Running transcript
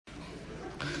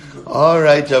All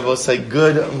right, Rabosai,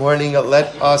 good morning.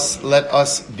 Let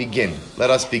us begin. Let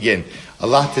us begin. A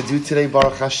lot to do today,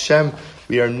 Baruch Hashem.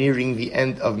 We are nearing the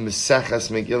end of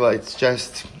Maseches Megillah. It's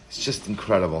just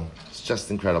incredible. It's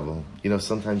just incredible. You know,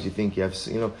 sometimes you think you have,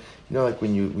 like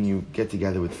when you get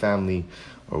together with family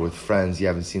or with friends you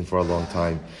haven't seen for a long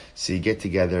time. So you get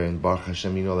together and Baruch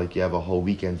Hashem, like you have a whole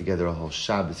weekend together, a whole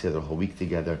Shabbos together, a whole week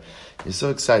together. You're so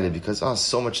excited because,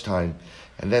 so much time.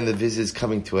 And then the visit is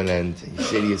coming to an end. And you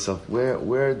say to yourself,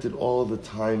 where did all the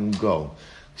time go?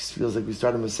 It feels like we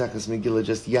started Maseches Megillah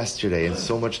just yesterday, and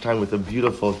so much time with a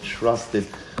beautiful, trusted,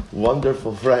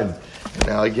 wonderful friend. And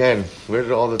now again, where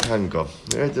did all the time go?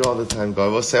 Where did all the time go?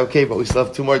 I will say, okay, but we still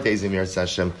have 2 more days in Yirtzeh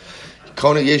Hashem. You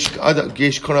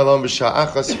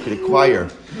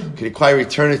could acquire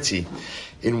eternity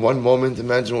in 1 moment.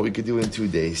 Imagine what we could do in 2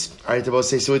 days. All right, I will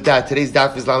say, so with that, today's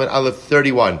daf is Lamed Aleph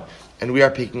 31. And we are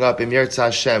picking up in Yirtzeh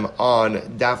Hashem on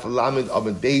Daf Lamed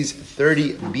Amud Beis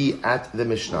 30b at the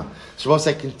Mishnah. So we're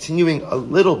also continuing a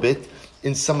little bit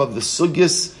in some of the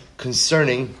sugyas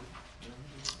concerning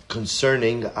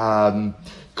Kriyas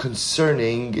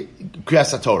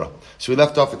HaTorah. So we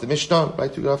left off at the Mishnah,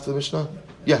 right? We got off to the Mishnah?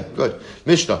 Yeah, good.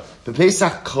 Mishnah.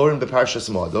 B'Pesach Koren b'Parshas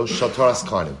Moados Shal Toras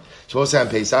Kanim. So we'll say on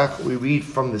Pesach, we read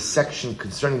from the section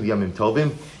concerning the Yomim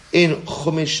Tovim in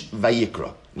Chumash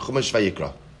Vayikra.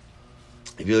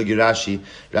 If you look at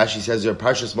Rashi says there,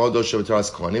 Parshas Moados Shal Toras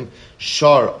Kanim,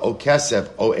 Shar O Kesef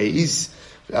O Eiz,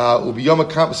 Ubiyom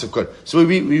HaKam. So good. So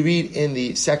we read in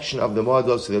the section of the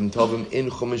Moados of the Yomim Tovim in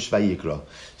Chumash Vayikra.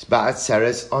 It's Ba'at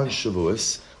Seres on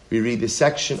Shavuos. We read the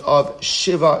section of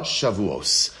Shiva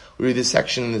Shavuos. We read the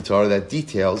section in the Torah that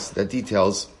details Shiva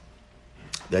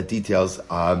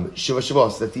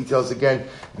Shavuos, that details again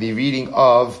the reading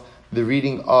of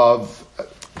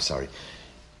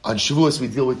on Shavuos we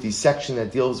deal with the section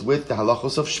that deals with the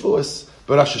halachos of Shavuos.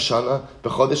 But Rosh Hashanah,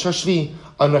 B'chodesh Hashvi,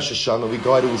 on Rosh Hashanah we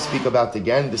go ahead and we speak about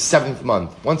again the 7th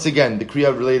month. Once again, the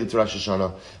Kriya related to Rosh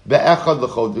Hashanah.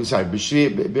 B'chodesh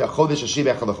Hashvi B'echad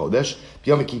l'chodesh,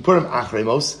 B'yom Kippurim Achrei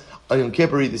Mos. On Yom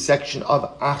Kippur, read the section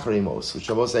of Achrei Mos, which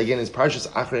I will say again is Parshas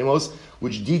Achrei Mos,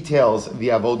 which details the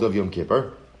Avodah of Yom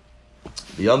Kippur.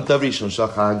 The Yom Tov Rishon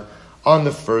Shachag, on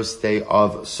the first day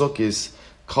of Sukkot,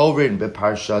 Kolrin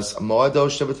beParshas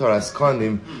Moados Shebetoras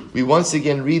Kanim, we once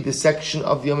again read the section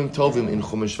of the Yomim Tovim in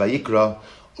Chumash Vayikra,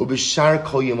 Ubishar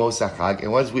Kol Yemos HaChag,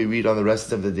 and once we read on the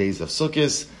rest of the days of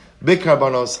Sukkot,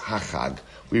 Bikarbanos HaChag,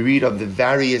 we read of the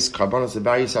various karbanos, the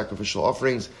various sacrificial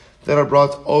offerings that are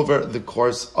brought over the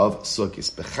course of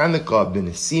Sukkot. B'Chanukah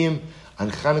b'Nesim, on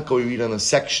Chanukah we read on a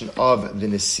section of the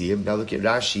Nesim. Now look at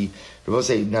Rashi.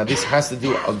 Now this has to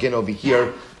do again over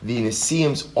here the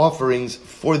Nesim's offerings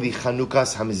for the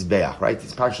Chanukas HaMizbeach, right?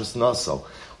 It's Parshas Naso.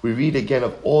 We read again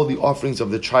of all the offerings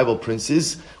of the tribal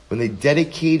princes when they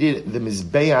dedicated the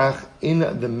Mizbeach in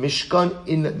the Mishkan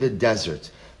in the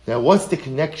desert. Now, what's the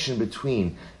connection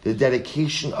between the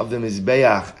dedication of the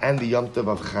Mizbeach and the Yom Tov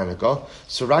of Chanukah?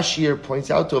 So Rashi here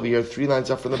points out over here, 3 lines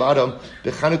up from the bottom,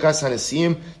 B'Chanukas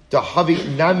HaNesim,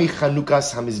 Dahavi Nami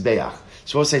Chanukas HaMizbeach.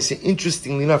 So also I say,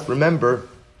 interestingly enough, remember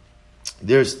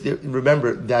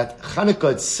that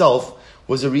Chanukah itself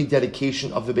was a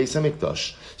rededication of the Beis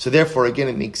HaMikdash. So therefore, again,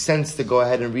 it makes sense to go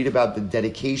ahead and read about the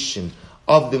dedication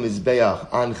of the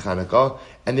Mizbeach on Chanukah.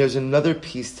 And there's another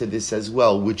piece to this as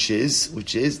well, which is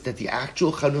that the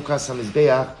actual Chanukas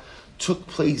HaMizbeach took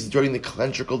place during the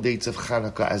calendrical dates of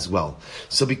Chanukah as well.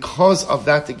 So because of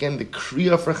that, again, the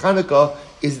Kriya for Chanukah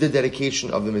is the dedication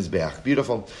of the Mizbeach.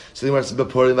 Beautiful. So then we're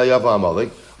Purim Vayavo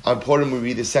Amalek. On Purim we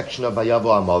read the section of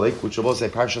Vayavo Amalek, which will say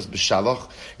Parshas B'Shalach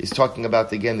is talking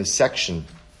about again the section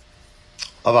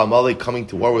of Amalek coming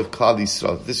to war with Klal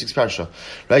Yisrael. This is Parsha,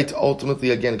 right? Ultimately,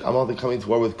 again, Amalek coming to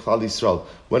war with Klal Yisrael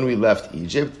when we left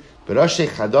Egypt. B'Roshei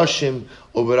Chadashim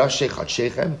or B'Roshei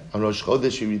Chadshechem. On Rosh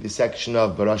Chodesh, we read the section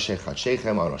of B'Roshei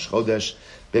Chadshechem on Rosh Chodesh.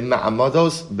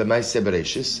 B'Ma'amados, B'Maaseh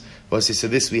Bereishis. So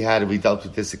this we dealt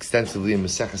with this extensively in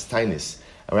Maseches Tainis.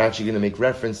 And we're actually going to make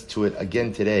reference to it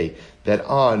again today. That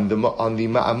on the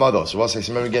Ma'amados. So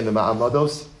remember again, the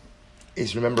Ma'amados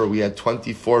is, remember, we had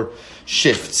 24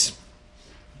 shifts.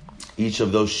 Each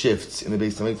of those shifts in the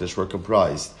Beis HaMikdash were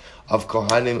comprised of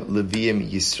Kohanim,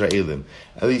 Leviim, Yisraelim.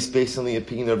 At least based on the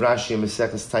opinion of Rashi and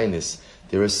Maseches Tainis,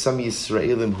 there are some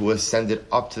Yisraelim who ascended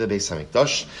up to the Beis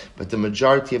HaMikdash, but the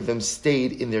majority of them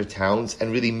stayed in their towns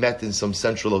and really met in some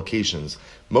central locations.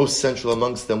 Most central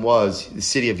amongst them was the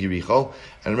city of Yericho.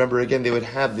 And remember again, they would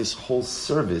have this whole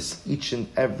service each and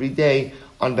every day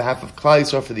on behalf of Klal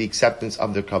Yisrael for the acceptance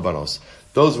of their karbanos.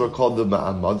 Those were called the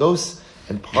Ma'amados.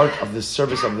 And part of the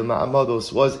service of the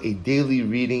Ma'amados was a daily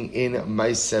reading in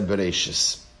Maaseh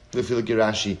Bereishis. If you look at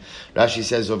Rashi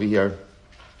says over here,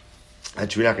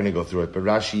 Actually, we're not going to go through it, but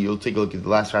Rashi, you'll take a look at the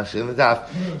last Rashi in the daf.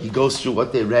 He goes through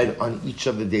what they read on each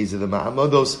of the days of the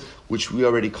Ma'amodos, which we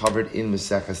already covered in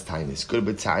Maseches Tainis. Good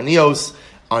b'Ta'anios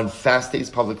on fast days,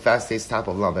 public fast days, top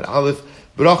of Lamed Aleph,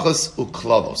 Brachos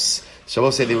uklalos. So I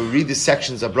will say they would read the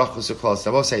sections of Brachos uklalos. I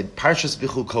will say Parshas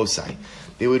Bichul Kosai.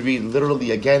 They would read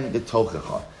literally again the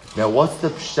Tochacha. Now, what's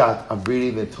the pshat of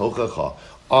reading the Tochacha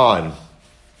on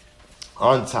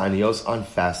Tanios, on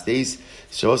fast days?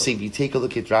 So also, if you take a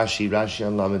look at Rashi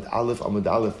on Lamed Aleph, Amud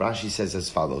Aleph, Rashi says as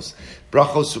follows: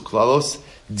 Brachos uklalos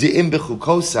de'im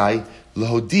bechukosai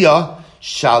lahodia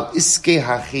shal iske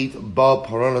hachit ba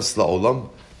paranos laolam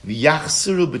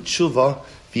v'yachsuru b'tshuva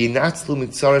v'yinatzlu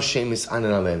mitzara shemis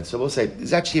anan alen. So we'll say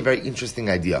it's actually a very interesting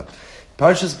idea.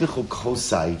 Parshas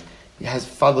Bechukosai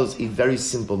follows a very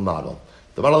simple model.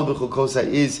 The model of Bechukosai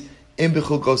is im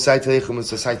Bechukosai telechem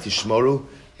u'sasai tishmoru.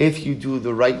 If you do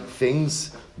the right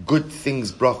things, good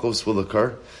things, brachos, will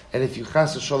occur. And if you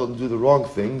chas v'shalom do the wrong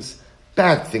things,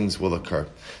 bad things will occur.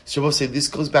 So we'll say this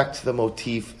goes back to the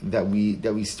motif that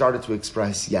we started to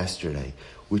express yesterday,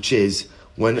 which is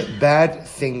when bad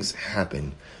things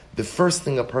happen, the first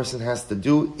thing a person has to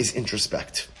do is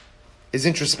introspect.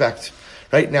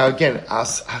 Right now, again, I'm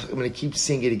going to keep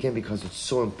saying it again because it's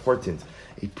so important.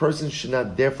 A person should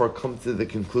not therefore come to the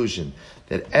conclusion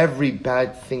that every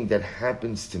bad thing that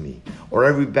happens to me, or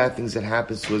every bad thing that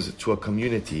happens to a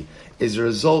community, is a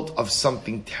result of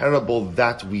something terrible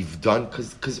that we've done.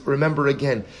 Because remember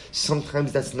again,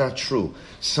 sometimes that's not true.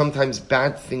 Sometimes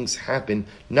bad things happen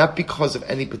not because of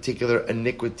any particular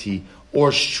iniquity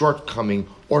or shortcoming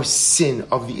or sin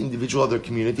of the individual or their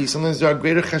community. Sometimes there are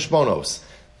greater cheshbonos.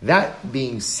 That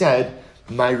being said,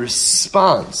 my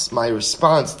response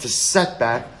to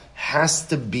setback has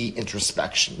to be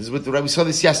introspection. This is what we saw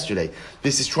this yesterday.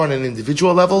 This is true on an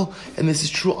individual level, and this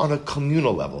is true on a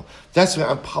communal level. That's why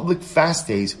on public fast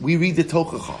days, we read the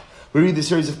Tochacha. We read the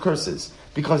series of curses.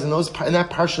 Because in that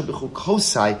Parsha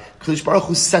Bechukosai, Kadosh Baruch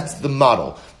Hu sets the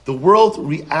model. The world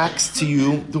reacts to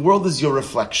you. The world is your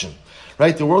reflection.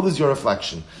 Right? The world is your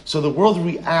reflection. So the world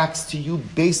reacts to you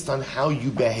based on how you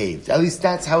behaved. At least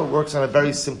that's how it works on a very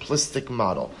simplistic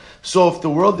model. So if the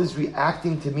world is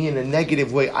reacting to me in a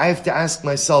negative way, I have to ask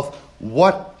myself,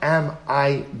 what am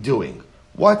I doing?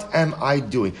 What am I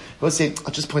doing? Let's say,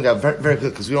 I'll just point out very, very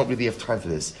quickly, because we don't really have time for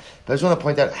this, but I just want to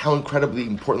point out how incredibly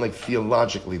important, like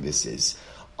theologically, this is.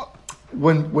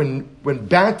 When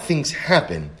bad things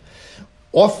happen,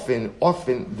 often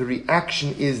the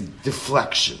reaction is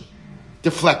deflection,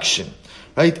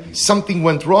 right? Something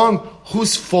went wrong.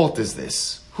 Whose fault is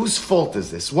this?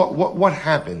 What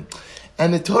happened?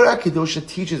 And the Torah Kedosha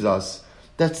teaches us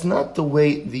that's not the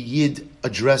way the Yid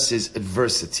addresses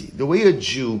adversity. The way a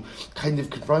Jew kind of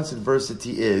confronts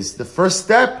adversity is, the first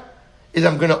step is,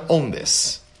 I'm going to own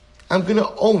this.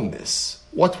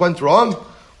 What went wrong?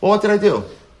 Well, what did I do?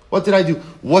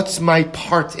 What's my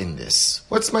part in this?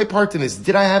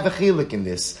 Did I have a chelik in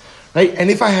this? Right? And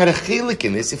if I had a chelik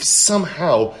in this, if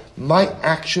somehow my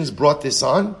actions brought this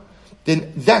on,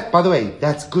 then that, by the way,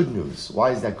 that's good news.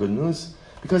 Why is that good news?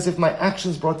 Because if my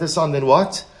actions brought this on, then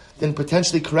what? Then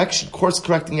potentially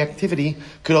course-correcting activity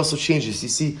could also change this. You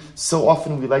see, so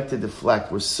often we like to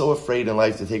deflect. We're so afraid in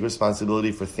life to take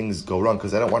responsibility for things go wrong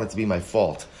because I don't want it to be my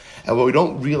fault. And what we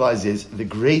don't realize is, the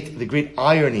great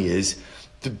irony is,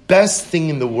 the best thing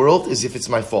in the world is if it's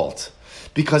my fault.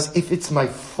 Because if it's my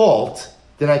fault,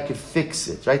 then I could fix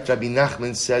it, right? Rabbi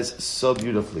Nachman says so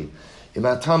beautifully,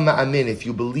 if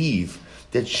you believe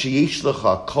that sheyesh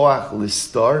lecha koach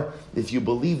listar, if you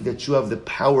believe that you have the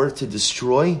power to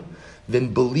destroy,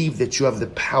 then believe that you have the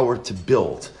power to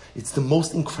build. It's the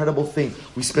most incredible thing.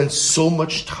 We spend so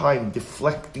much time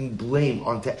deflecting blame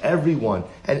onto everyone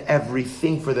and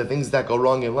everything for the things that go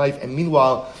wrong in life. And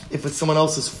meanwhile, if it's someone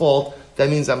else's fault, that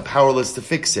means I'm powerless to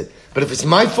fix it. But if it's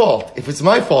my fault,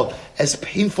 as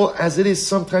painful as it is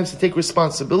sometimes to take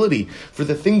responsibility for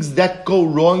the things that go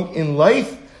wrong in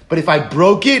life, but if I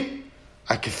broke it,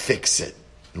 I could fix it.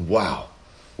 And wow,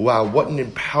 what an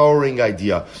empowering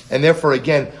idea. And therefore,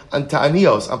 again, on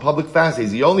Ta'anios, on public fast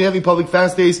days, you're only having public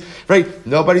fast days, right?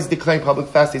 Nobody's declaring public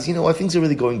fast days. You know what? Things are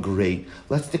really going great.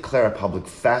 Let's declare a public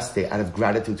fast day out of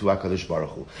gratitude to HaKadosh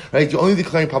Baruch Hu, right? You're only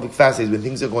declaring public fast days when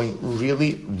things are going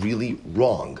really, really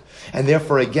wrong. And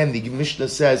therefore, again, the Mishnah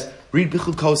says, read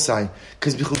Bichul Kosai,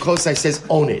 because Bichul Kosai says,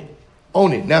 own it.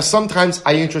 Now, sometimes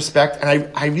I introspect, and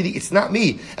I really, it's not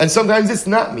me. And sometimes it's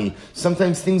not me.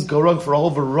 Sometimes things go wrong for a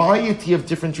whole variety of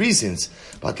different reasons.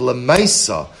 But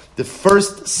Lamaisa, the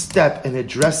first step in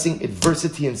addressing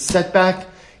adversity and setback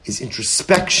is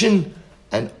introspection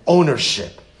and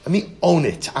ownership. Let me own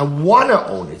it. I want to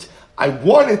own it. I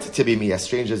want it to be me, as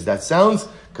strange as that sounds,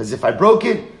 because if I broke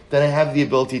it, then I have the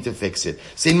ability to fix it.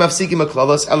 Sein mafsikim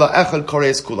haklalos ela echad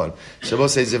koreis kulan.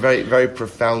 Shabbos says a very, very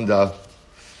profound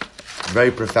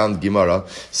Gemara.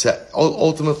 So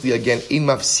ultimately, again, in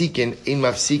mafsikin.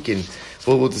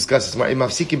 We'll discuss this more. In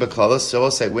mafsikin beklalos. So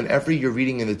I'll say, whenever you're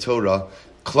reading in the Torah,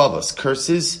 klavos,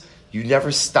 curses, you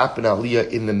never stop an aliyah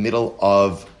in the middle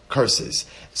of curses.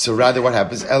 So rather, what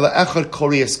happens? Ela echad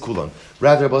koreis kulan.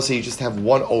 Rather, I'll say you just have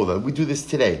one ola. We do this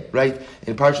today, right?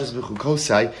 In Parshas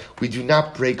Bechukosai, we do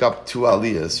not break up two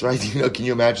aliyahs, right? Can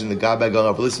you imagine the guy going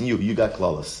up? Listen, you got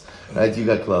klalos. Right, you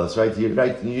got close, right? You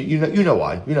know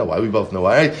why. You know why. We both know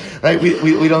why, right?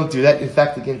 We don't do that. In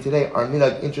fact, again today, our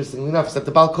minhag, interestingly enough, is that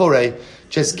the Baal Koreh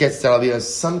just gets that aliyah.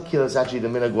 Some kilos actually the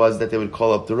minhag was that they would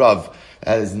call up the Rav.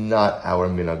 That is not our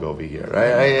minhag over here,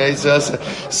 right?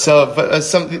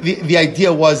 The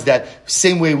idea was that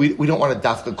same way we don't want to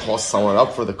dafka call someone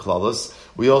up for the klalos.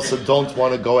 We also don't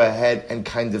want to go ahead and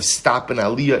kind of stop an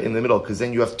aliyah in the middle, because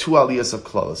then you have two aliyahs of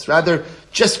klalos. Rather,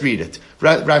 just read it.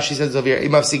 Rashi says over here,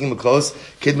 Imav Sigim Klalos,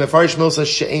 Kid Mefarish Milsa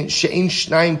She'ein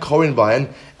Shnaim Korin Bayan,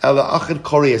 Ela Achad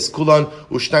Koreis Kulan,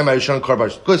 Ushnaim Arishan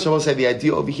Karbash. Good, so we'll say the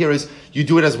idea over here is you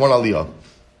do it as one aliyah.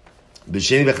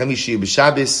 B'sheni v'chamishi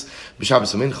b'Shabbos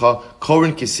u'mincha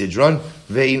korin kisidron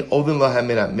ve'in odin lahem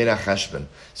mina cheshbon.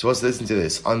 So let's listen to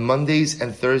this. On Mondays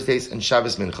and Thursdays and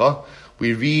Shabbos mincha,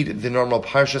 we read the normal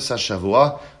Parshas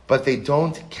HaShavua, but they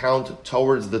don't count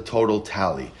towards the total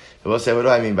tally. We'll say, what do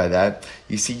I mean by that?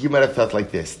 You see, you might have felt like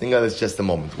this. Think of this just a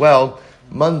moment. Well,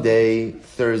 Monday,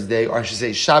 Thursday, or I should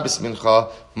say Shabbos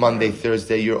Mincha, Monday,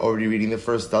 Thursday, you're already reading the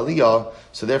first Aliyah,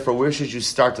 so therefore where should you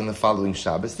start on the following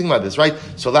Shabbos? Think about this, right?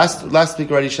 So last week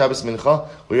already Shabbos Mincha,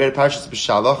 we read Parshas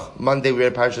B'Shalach, Monday we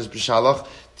read Parshas B'Shalach,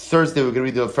 Thursday we're going to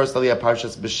read the first Aliyah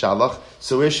Parshas B'Shalach,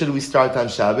 so where should we start on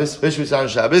Shabbos? Where should we start on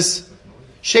Shabbos?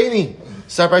 Sheni.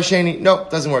 Start by Sheni. No,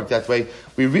 it doesn't work that way.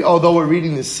 Although we're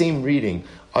reading the same reading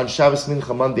on Shabbos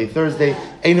Mincha, Monday, Thursday,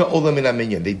 Eino Olam Min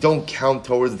HaMinyan. They don't count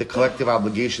towards the collective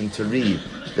obligation to read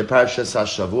the Parshas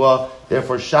HaShavua.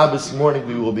 Therefore, Shabbos morning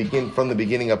we will begin from the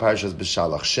beginning of Parshas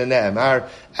B'Shalach. Shnei Amar,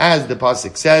 as the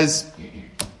pasuk says,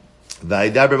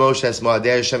 V'aydaber Moshe es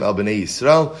Moadei Hashem el Bnei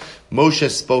Yisrael. Moshe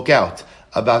spoke out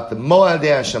about the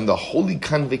Moadei Hashem, the holy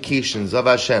convocations of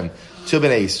Hashem to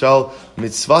Bnei Yisrael,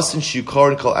 mitzvahs and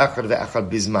shukorin kol echad ve'echad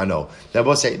bizmano. Now,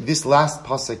 we'll say this last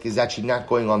pasuk is actually not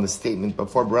going on the statement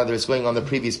before, but rather it's going on the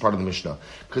previous part of the Mishnah.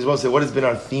 Because we'll say, what has been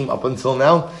our theme up until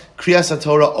now? Kriyas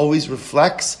HaTorah always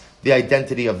reflects the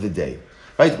identity of the day.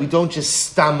 Right? We don't just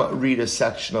stam read a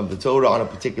section of the Torah on a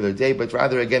particular day, but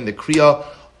rather, again, the Kriya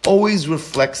always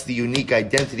reflects the unique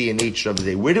identity and nature of the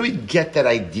day. Where do we get that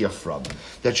idea from?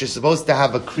 That you're supposed to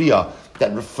have a Kriya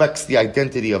that reflects the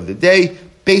identity of the day,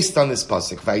 based on this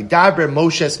pasuk. Vaydaber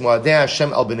Moshe Moadei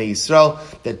Hashem al Bnei Yisrael,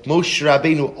 that Moshe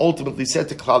Rabbeinu ultimately said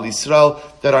to Klal Yisrael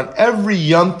that on every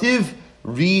Yom Tiv,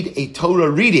 read a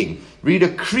Torah reading, read a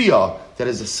Kriya that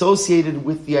is associated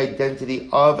with the identity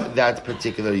of that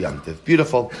particular Yom Tiv.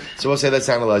 Beautiful. So we'll say, let's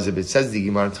analyze a bit. It says the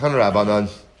Gemara, Tan Rabbanan,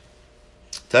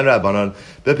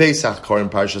 Bepesach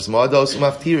Korim Parshas Moados,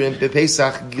 Umaftirim,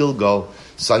 Bepesach Gilgal,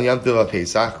 San Yom Tiv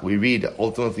Pesach. We read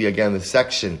ultimately again the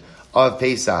section of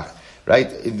Pesach, right?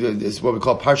 It's what we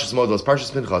call Parshas Modos,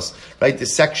 Parshas Pinchas, right? The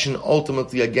section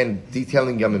ultimately, again,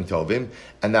 detailing Yomim Tovim.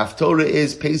 And the Haftorah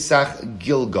is Pesach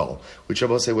Gilgal, which I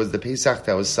will say was the Pesach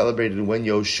that was celebrated when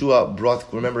Yoshua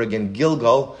brought, remember again,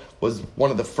 Gilgal was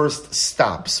one of the first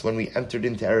stops when we entered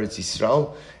into Eretz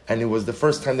Yisrael. And it was the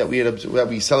first time that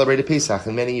we celebrated Pesach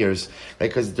in many years, right?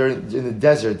 Because in the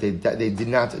desert they did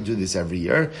not do this every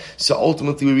year. So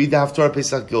ultimately we read the Haftorah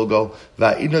Pesach Gilgal,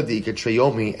 Va'ina Deika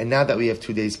Treyomi, and now that we have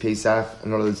 2 days Pesach,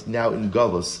 in other words, now in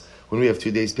Gavus, when we have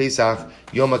 2 days Pesach,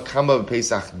 Yom HaKama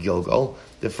Pesach Gilgal.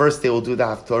 The first day we'll do the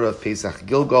Haftorah of Pesach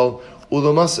Gilgal,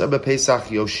 Ulamas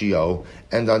Pesach Yoshio,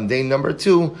 and on day number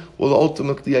 2 we'll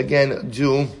ultimately again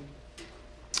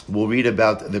we'll read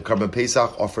about the Karban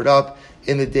Pesach offered up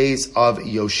in the days of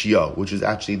Yoshio, which is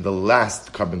actually the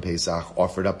last Karban Pesach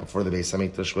offered up before the Beis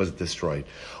HaMikdash was destroyed.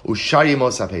 Ushar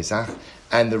Yemos HaPesach,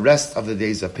 and the rest of the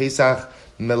days of Pesach,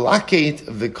 Melaket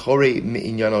v'korei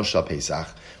mi'inyano shel Pesach.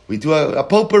 We do a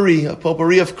potpourri of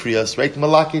kriyas, right?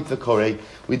 Melaket v'korei.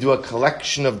 We do a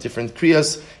collection of different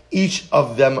kriyas, each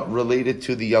of them related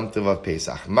to the Yom Tov of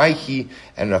Pesach. Maichi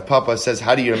and Rav Papa says,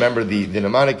 how do you remember the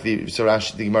mnemonic? The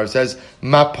Gemara says,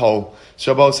 Mapo.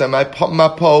 So Rabbi said,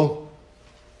 Mapo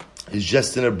is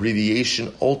just an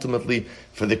abbreviation ultimately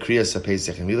for the Kriyas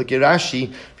HaPesach. And we look at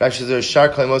Rashi says, Shar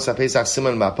Kalimos HaPesach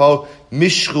Siman Mapo,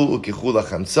 Mishchu Ukichu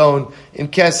Lachamtzon, Im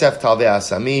Kesef Talvei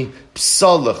Asami,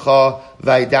 Psal Lecha,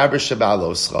 Vaydaber Shabal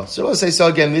Oscha. So we'll say, so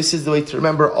again, this is the way to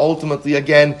remember ultimately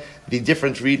again the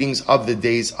different readings of the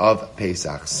days of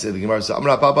Pesach. So the Gemara says,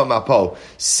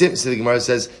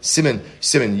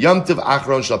 Simen, Yom Tov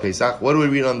Achron Shal Pesach. What do we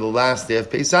read on the last day of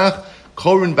Pesach?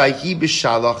 Korin Vayhi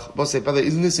B'Shalach. Both say, Father,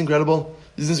 isn't this incredible?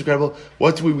 Isn't this incredible?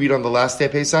 What do we read on the last day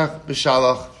of Pesach?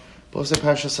 B'Shalach. Both say,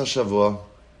 Parashas HaShavua.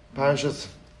 Parashas.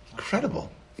 Incredible.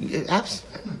 I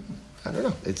don't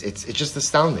know. It's just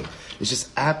astounding. It's just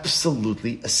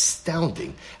absolutely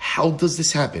astounding. How does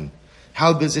this happen?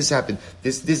 How does this happen?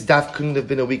 This daf couldn't have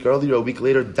been a week earlier, a week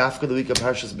later. Dafka the week of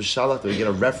Parashas B'Shalach. We get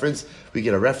a reference. We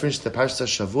get a reference to Parashas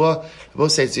Shavua. I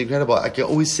both say it's incredible. I can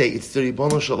always say it's the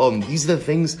Ribono Shalom. These are the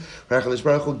things where HaKadosh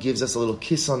Baruch Hu gives us a little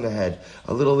kiss on the head,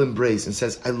 a little embrace, and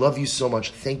says, "I love you so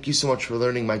much. Thank you so much for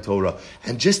learning my Torah."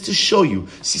 And just to show you,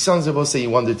 see, sometimes I both say you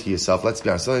wonder to yourself. Let's be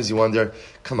honest. Sometimes you wonder,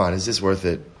 come on, is this worth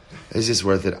it? Is this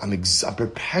worth it? I'm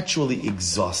perpetually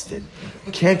exhausted.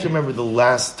 Can't remember the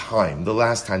last time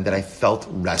that I felt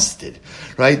rested.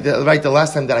 Right? The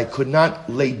last time that I could not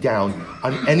lay down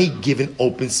on any given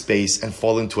open space and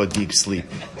fall into a deep sleep.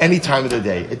 Any time of the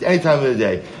day. At any time of the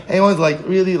day. Anyone's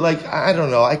really I don't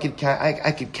know, I could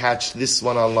catch this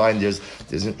one online. There's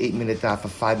an 8-minute daf, a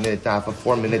 5-minute daf, a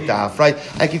 4-minute daf, right?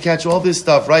 I could catch all this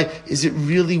stuff, right? Is it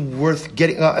really worth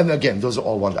getting, and again, those are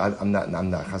all wonderful. I'm not,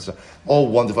 all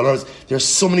wonderful. In other words, there's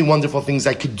so many wonderful things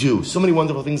I could do.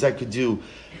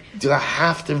 Do I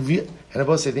have to and I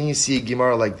both say, then you see a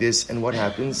Gemara like this, and what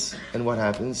happens?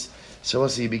 So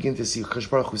also you begin to see Kadosh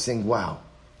Baruch Hu saying, wow,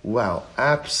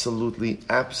 absolutely,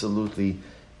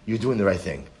 you're doing the right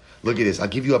thing. Look at this. I'll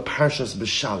give you a Parashas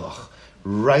B'Shalach.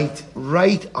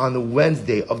 Right on the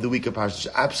Wednesday of the week of Parashas.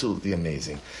 Absolutely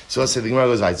amazing. So let's say the Gemara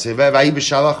goes, right. So Vayi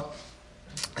B'Shalach.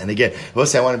 And again,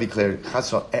 I want to be clear.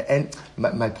 And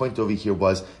my point over here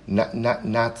was not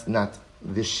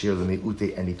this shir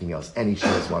l'me'ute, anything else. Any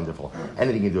shir is wonderful.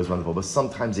 Anything you do is wonderful. But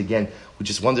sometimes, again, we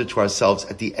just wonder to ourselves,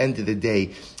 at the end of the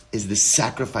day, is the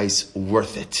sacrifice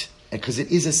worth it? Because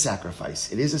it is a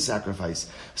sacrifice.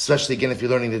 Especially, again, if you're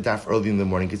learning the daf early in the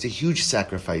morning. It's a huge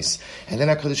sacrifice. And then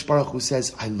HaKadosh Baruch Hu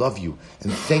says, I love you.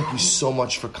 And thank you so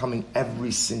much for coming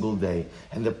every single day.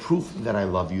 And the proof that I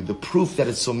love you, the proof that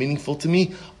it's so meaningful to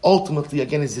me, ultimately,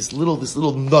 again, is this little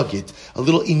nugget, a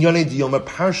little inyane diyoma,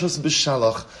 Parashas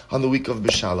B'Shalach, on the week of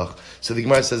B'Shalach. So the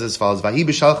Gemara says as follows, Vahi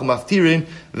B'Shalach Maftirin,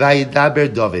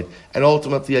 Vayidaber David. And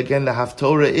ultimately, again, the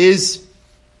Haftorah is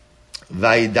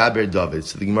Vayidaber David.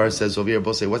 So the Gemara says over here,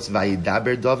 both say, what's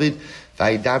Vayidaber David?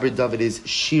 Vayidaber David is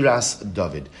Shiras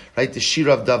David. Right? The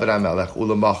Shira of David HaMelech.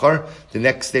 Ulamachar. The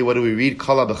next day, what do we read?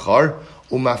 Kala Bechar.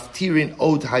 Umaftirin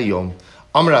Od Hayom.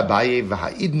 Amar Abaye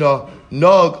V'ha'idna.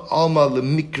 Nog Alma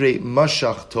Lemikre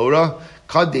Mashach Torah.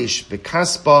 Kadesh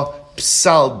Bekaspa.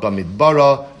 Psal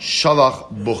Bamidbara,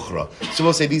 Shalach Bukhra. So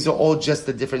we'll say these are all just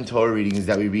the different Torah readings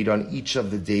that we read on each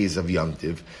of the days of Yom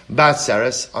Tiv.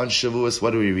 Batzeres, on Shavuos,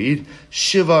 what do we read?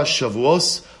 Shiva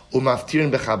Shavuos,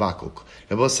 Umaftirin Bechabakuk.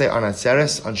 And we'll say on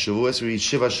Atzeres, on Shavuos, we read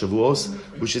Shiva Shavuos,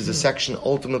 which is a section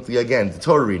ultimately, again, the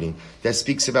Torah reading, that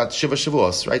speaks about Shiva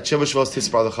Shavuos, right? Shiva Shavuos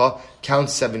Tisparlecha, count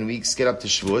 7 weeks, get up to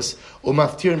Shavuos,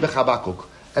 Umaftirin Bechabakuk.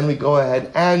 And we go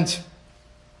ahead and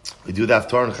we do the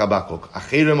Haftorah in Chabakuk.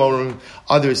 Achirim Omrim,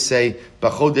 others say,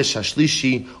 B'chodesh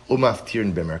Hashlishi,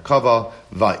 Umaftirin B'merkava,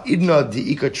 Va'idna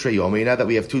Di'ika Treyomi. Now that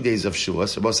we have 2 days of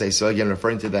Shavuos, we both say, so again,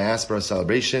 referring to the diaspora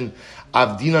celebration,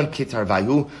 Avdinan Kitar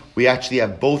Vayu, we actually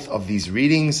have both of these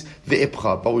readings,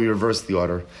 Ve'ipcha, but we reverse the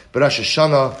order. But Rosh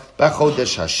Hashanah,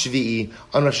 B'chodesh Hashvi'i,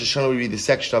 on Rosh Hashanah we read the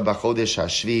section of B'chodesh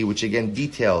Hashvi'i, which again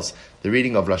details the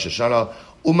reading of Rosh Hashanah,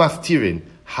 Umaftirin,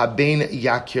 Haben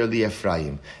Yakir li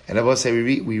Ephraim. And I both say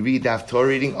we read the Haftorah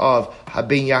reading of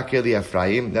Haben Yakir li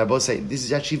Ephraim. And I both say this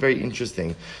is actually very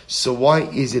interesting. So why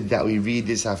is it that we read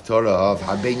this Haftorah of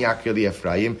Haben Yakir li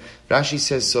Ephraim? Rashi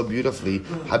says so beautifully,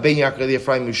 Haben Yakir li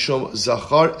Ephraim Mishum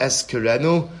Zachar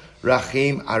Eskerenu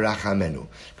Rachim Arachamenu.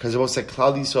 Because I both say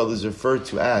Klal Yisrael is referred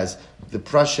to as the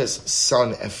precious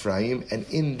son Ephraim. And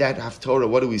in that Haftorah,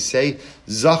 what do we say?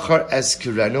 Zachar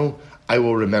Eskerenu, I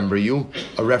will remember you.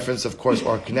 A reference, of course,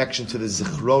 or a connection to the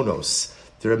Zichronos,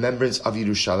 the remembrance of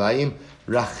Yerushalayim.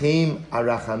 Rachim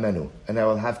arachamenu, and I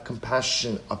will have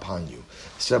compassion upon you.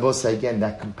 So Rabbi say again,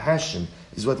 that compassion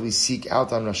is what we seek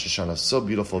out on Rosh Hashanah. So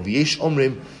beautiful. V'yesh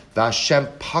omrim v'Hashem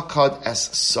pakad es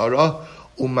Sarah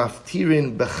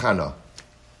umaftirin bechana.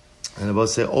 And I will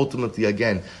say, ultimately,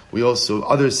 again,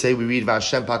 others say we read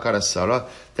V'Hashem pakad es Sarah,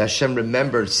 that Hashem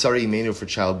remembered Sarah Imenu for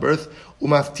childbirth.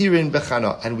 Umaftirin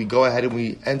bechana, and we go ahead and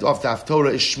we end off the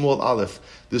Haftorah is Shmuel Aleph,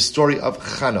 the story of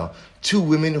Chana, 2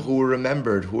 women who were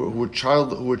remembered, who were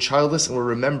childless and were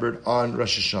remembered on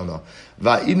Rosh Hashanah.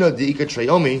 Va'ina deika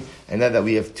treyomi, and now that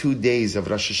we have 2 days of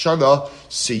Rosh Hashanah,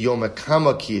 so Yom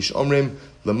Kama ki ish omrim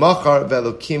Lemachar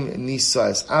velokim nisa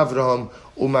es Avraham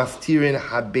umaftirin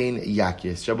haben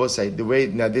yakir. Rabbi say the way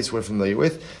now this we're familiar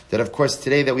with that of course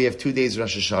today that we have 2 days of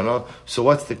Rosh Hashanah. So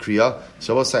what's the kriya?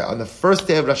 So Rabbi say on the first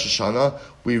day of Rosh Hashanah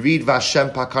we read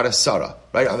Vashem Pakar Sarah.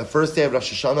 Right on the first day of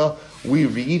Rosh Hashanah we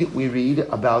read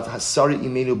about Sarah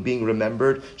Imenu being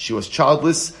remembered. She was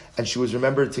childless and she was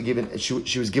remembered to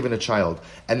she was given a child.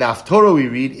 And the Haftorah we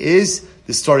read is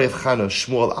the story of Chana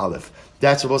Shmuel Aleph.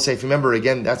 That's what we'll say. If you remember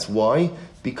again, that's why.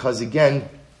 Because again,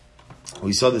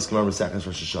 we saw this Gemara Masechus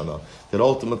Rosh Hashanah that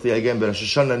ultimately again, Rosh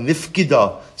Hashanah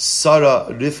nifkida Sarah,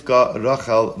 Rivka,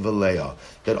 Rachel, Veleah.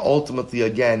 That ultimately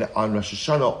again on Rosh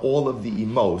Hashanah all of the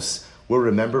imos were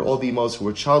remembered. All the imos who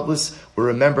were childless were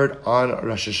remembered on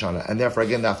Rosh Hashanah, and therefore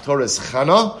again the Haftorah is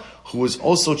Chana, who was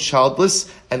also childless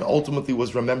and ultimately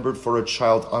was remembered for a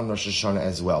child on Rosh Hashanah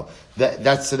as well.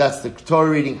 That's the Torah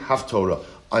reading Haftorah.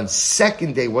 On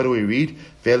second day, what do we read?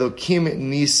 Velokim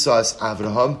nisas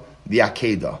Avraham, the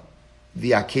Akedah.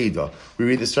 The Akedah. We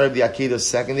read the story of the Akedah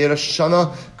second day of Rosh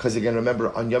Hashanah, because again, remember,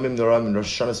 on Yom Noram and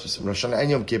Rosh Hashanah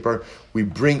and Yom Kippur, we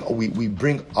bring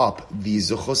up the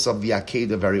Zuchos of the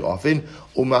Akedah very often.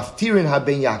 Umaftirin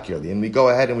haben Yakirli. And we go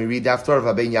ahead and we read the Haftarah of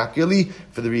haben Yakirli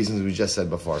for the reasons we just said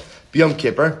before. Yom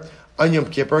Kippur, on Yom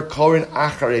Kippur, Korin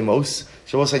Acharemos.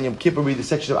 Shavuos on Yom Kippur, read the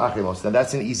section of Acharemos. Now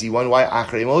that's an easy one. Why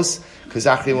Acharemos? Because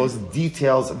Acharemos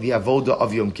details the avoda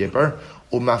of Yom Kippur.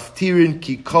 Umaftirin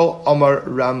kiko Amar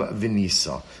Ram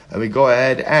Vinisa. And we go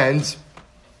ahead and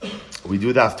we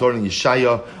do the Haftorah in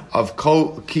Yeshaya of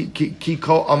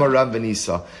kiko Amar Ram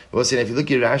Vinisa. We'll say, if you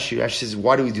look at Rashi says,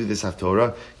 why do we do this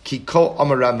Haftorah? Kiko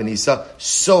Amar Ram Vinisa.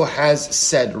 So has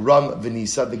said Ram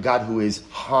Vinisa, the God who is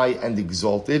high and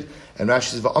exalted. And Rashi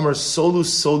says, "Va'amar solu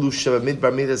sheva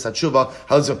midbar midas hatshuva."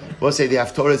 We'll say the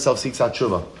Haftorah itself seeks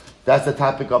Hatshuva. That's the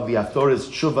topic of the Haftorah's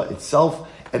tshuva itself,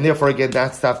 and therefore again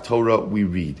that's the Haftorah we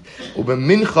read.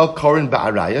 Ubemincha korin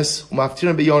ba'arayas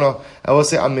umaftirin beyona. I will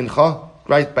say on mincha,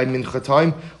 right by mincha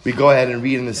time, we go ahead and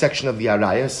read in the section of the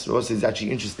arayas. Also, it's actually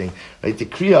interesting, right? The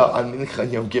kriya on mincha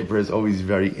and Yom Kippur is always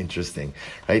very interesting,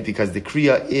 right? Because the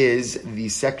kriya is the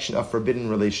section of forbidden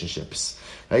relationships.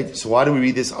 Right? So why do we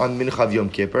read this on Mincha of Yom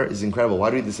Kippur? It's incredible. Why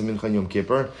do we read this on Mincha and Yom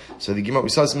Kippur? So the Gemara, we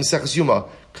saw this in Maseches Yuma,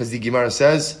 because the Gemara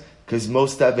says, because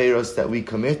most Averos that we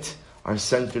commit are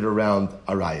centered around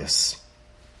Arayas.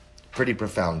 Pretty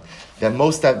profound. That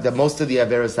most of the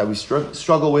Averos that we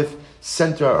struggle with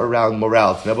center around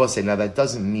morality. Now, now that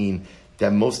doesn't mean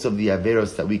that most of the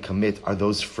Averos that we commit are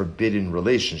those forbidden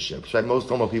relationships. Right? Most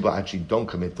normal people actually don't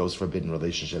commit those forbidden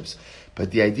relationships.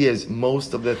 But the idea is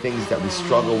most of the things that we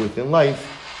struggle with in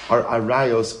life are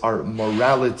arayos, are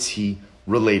morality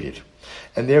related.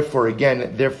 And therefore,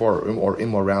 or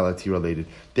immorality related.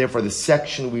 Therefore, the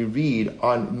section we read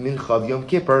on Mincha of Yom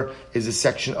Kippur is a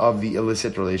section of the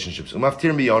illicit relationships.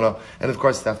 Umaftir biyona, and of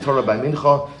course, the Haftorah by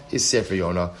Mincha is Sefer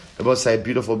Yona. They both say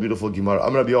beautiful, beautiful Gemara.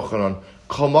 Amar Rabbi Yochanan,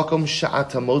 Kol makom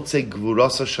she'atamotze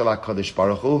gvurasa shel HaKadosh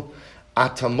Baruch Hu,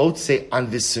 atamotze an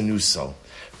v'senuso.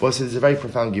 But it's a very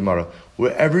profound Gemara.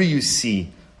 Wherever you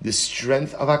see the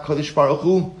strength of HaKadosh Baruch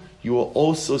Hu, you will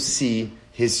also see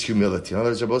his humility. In other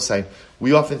words, Rabbi say,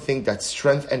 we often think that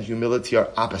strength and humility are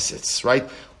opposites, right?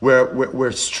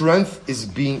 Where strength is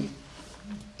being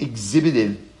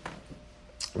exhibited,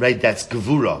 right? That's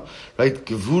gevura, right?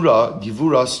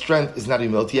 Gevura, strength is not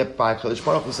humility. Yet by HaKadosh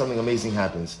Baruch Hu, something amazing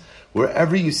happens.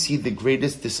 Wherever you see the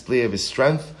greatest display of his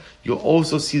strength, you'll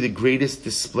also see the greatest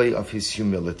display of his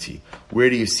humility. Where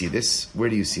do you see this?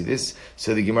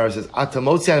 So the Gemara says,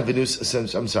 Atamotzi an venus,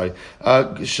 I'm sorry,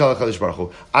 Shalach HaKadosh Baruch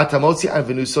Hu. Atamotzi an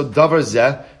venuso davar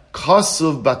zeh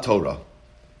kasuv batorah.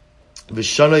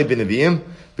 V'shanoi b'neviim,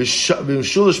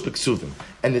 v'shulish b'ksuvim.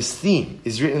 And this theme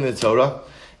is written in the Torah,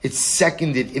 it's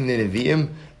seconded in the Nevi'im,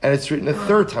 and it's written a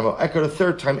third time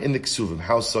in the Ksuvim.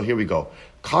 How so? Here we go.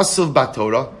 Kasuv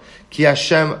batorah, ki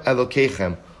Hashem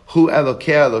Elokeichem, Hu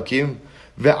Elokei Elokim,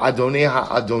 ve'adonei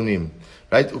ha'adonim.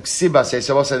 Right? Uksiba says,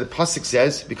 so also the pasuk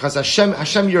says, because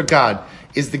Hashem, your God,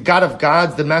 is the God of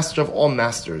gods, the master of all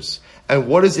masters. And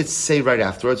what does it say right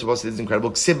afterwards? Also, it's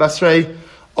incredible. Uksiba srei,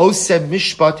 oseh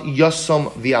mishpat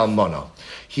yosom v'almana.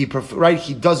 He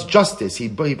does justice. He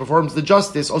performs the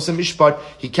justice. Oseh mishpat,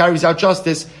 he carries out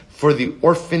justice for the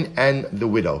orphan and the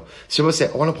widow. So I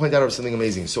want to point out something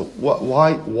amazing. So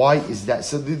why is that?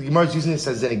 So the Gemara is using this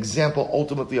as an example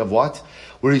ultimately of what?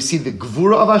 Where you see the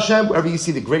gvura of Hashem, wherever you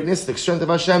see the greatness, the strength of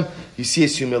Hashem, you see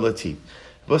his humility.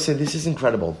 But this is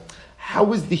incredible.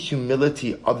 How is the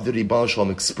humility of the Ribbon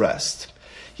Shalom expressed?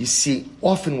 You see,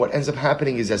 often what ends up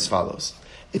happening is as follows.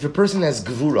 If a person has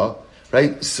gvura,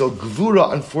 right? So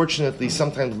gvura, unfortunately,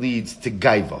 sometimes leads to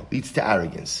gaiva, leads to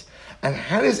arrogance. And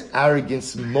how does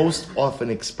arrogance most often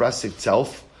express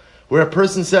itself? Where a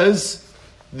person says,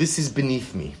 this is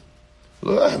beneath me.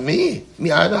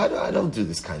 Me, I don't do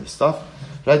this kind of stuff.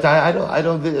 Right?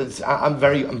 I'm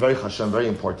very chashuv, I'm very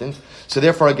important. So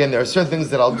therefore, again, there are certain things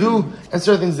that I'll do, and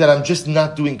certain things that I'm just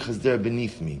not doing because they're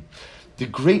beneath me. The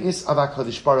greatness of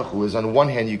HaKadosh Baruch Hu is, on one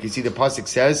hand, you can see the pasuk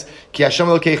says, Ki Hashem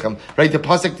Elokeichem. Right? The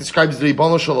pasuk describes the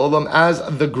Ribono Shel Olam as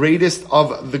the greatest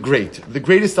of the great. The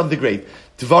greatest of the great.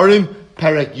 Dvarim,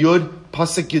 Perek Yud,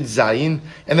 pasuk Yud Zayin,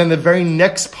 and then the very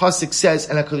next pasuk says,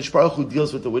 and HaKadosh Baruch Hu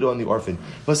deals with the widow and the orphan.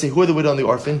 Let's say, who are the widow and the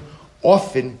orphan?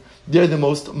 Often, they're the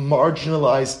most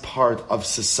marginalized part of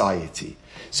society.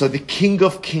 So the King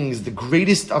of Kings, the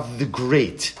greatest of the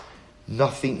great,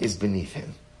 nothing is beneath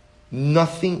him.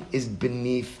 Nothing is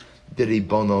beneath the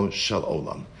Ribono Shel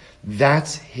Olam.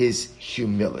 That's his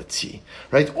humility.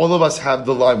 Right? All of us have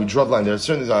the line, we draw the line. There are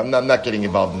certain things, I'm not getting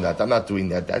involved in that. I'm not doing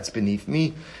that. That's beneath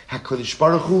me. HaKadosh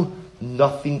Baruch Hu,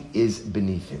 nothing is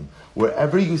beneath him.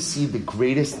 Wherever you see the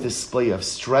greatest display of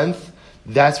strength,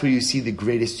 that's where you see the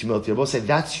greatest humility. I will say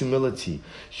that's humility.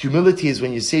 Humility is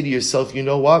when you say to yourself, you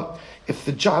know what? If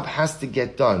the job has to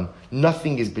get done,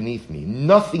 nothing is beneath me.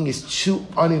 Nothing is too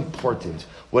unimportant.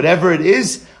 Whatever it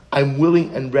is, I'm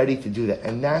willing and ready to do that.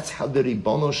 And that's how the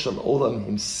Ribono Shel Olam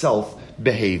himself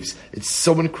behaves. It's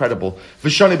so incredible.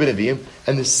 V'shani b'Nevi'im,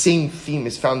 and the same theme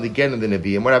is found again in the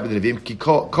Nevi'im. What happened in the Nevi'im? Ki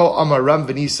ko amaram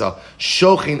v'nisa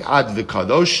shochin ad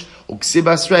v'kadosh uksib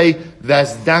asrei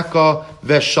v'azdaka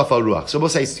v'shafal ruach. So we'll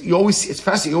say, it's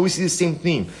fascinating, you always see the same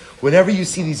theme. Whenever you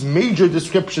see these major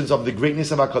descriptions of the greatness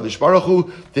of HaKadosh Baruch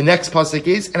Hu, the next pasuk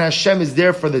is, and Hashem is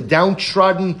there for the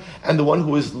downtrodden and the one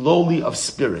who is lowly of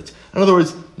spirit. In other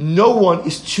words, no one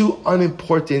is too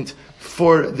unimportant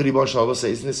for the Ribono Shel Olam. I will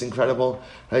say, isn't this incredible?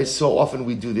 Right? So often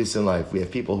we do this in life. We have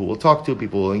people who will talk to,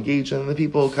 people who will engage, and the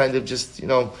people kind of just,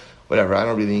 whatever, I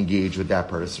don't really engage with that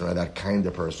person or that kind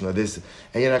of person or this.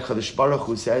 And yet HaKadosh Baruch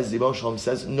Hu says, Ribono Shel Olam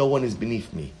says, no one is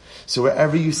beneath me. So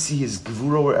wherever you see his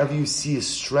gevura, wherever you see his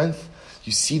strength,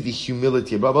 you see the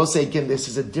humility. But I will say again, this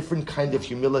is a different kind of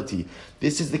humility.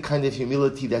 This is the kind of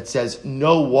humility that says,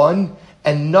 no one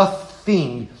and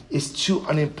nothing is too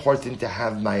unimportant to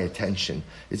have my attention.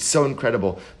 It's so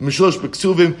incredible. Mishlosh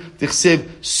b'ksuvim tichsev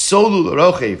solu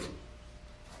l'rochev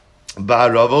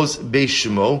ba'aravos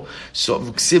beishmo. So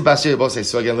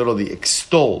again, literally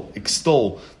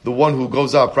extol the one who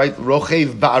goes up, right?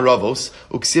 Rochev ba'aravos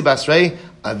uksib asrei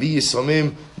avi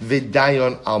yisomim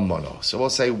v'dayon almono. So we'll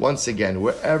say once again,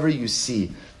 wherever you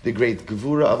see the great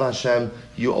gevura of Hashem,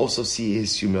 you also see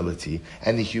his humility.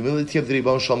 And the humility of the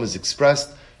Ribono Shel Olam is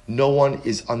expressed. No one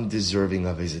is undeserving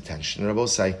of his attention. And I will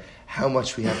say how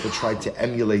much we have to try to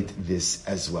emulate this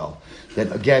as well.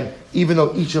 That again, even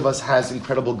though each of us has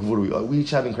incredible gevura, we each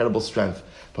have incredible strength,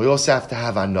 but we also have to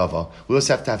have anava. We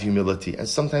also have to have humility. And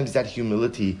sometimes that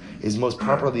humility is most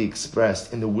properly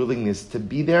expressed in the willingness to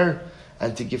be there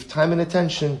and to give time and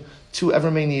attention to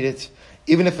whoever may need it.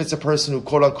 Even if it's a person who,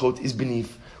 quote unquote, is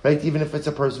beneath. Right? Even if it's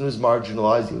a person who's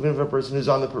marginalized, even if a person who's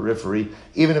on the periphery,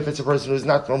 even if it's a person who's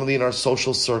not normally in our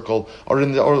social circle or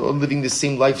living the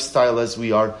same lifestyle as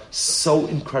we are, so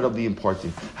incredibly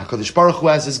important. HaKadosh Baruch Hu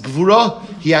has his gevura,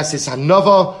 he has his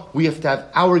hanava, we have to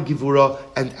have our gevura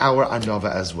and our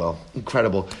hanava as well.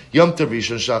 Incredible. Yom Tov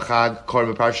Rishon Shachag,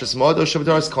 Korban Parshas Moedos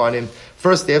Shavdaras Kohanim.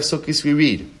 First day of Sukkot we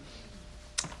read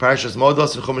Parshas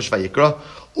Moedos and Chumash Vayikra.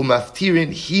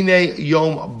 Umaftirin hine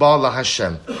yom bala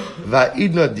Hashem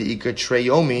va'idna diika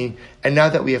treyomi. And now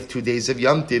that we have 2 days of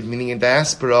Yom Tiv, meaning in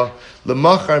diaspora,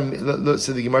 lemachar.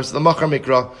 So the Gemara says lemachar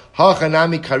mikra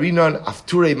hachanami karinon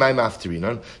afturei ma'im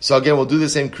aftirinon. So again, we'll do the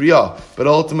same kriya, but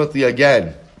ultimately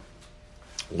again,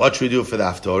 what should we do for the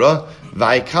Haftorah?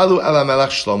 Va'ikalu el HaMelech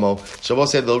Shlomo. So we'll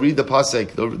say they'll read the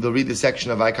pasuk, they'll read the section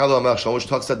of Va'ikalu el HaMelech Shlomo, which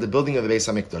talks about the building of the Beis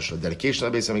HaMikdash, the dedication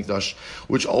of the Beis HaMikdash,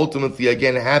 which ultimately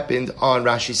again happened on,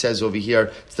 Rashi says over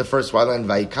here, it's the first line,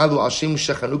 Va'ikalu al Shem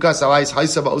Shechanukas alayis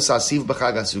haisa ba'osa asiv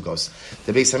b'chag HaSukkos.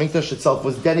 The Beis HaMikdash itself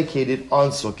was dedicated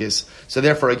on Sukkos. So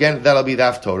therefore again, that'll be the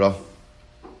Haftorah.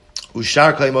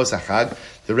 Ushar Kalimos HaChag,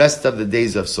 the rest of the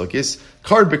days of Sukkos.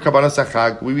 Kard b'karbanos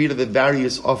HaChag, we read of the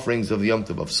various offerings of the Yom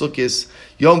Tov of Sukkos.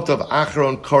 Yom Tov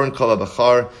Achron, Koren Kol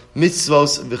HaBachar,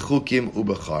 Mitzvos V'chukim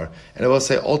Ubachar. And I will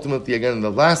say ultimately again, on the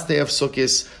last day of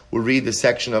Sukkos, we'll read the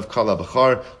section of Kol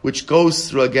HaBachar, which goes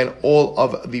through again all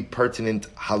of the pertinent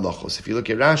halachos. If you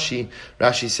look at Rashi,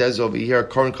 Rashi says over here,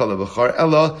 Koren Kol HaBachar,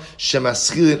 Ella,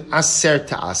 Shemaschilin Aser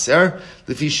Ta'aser,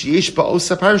 Lefi Sheyesh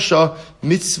Ba'osa Parsha,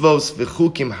 Mitzvos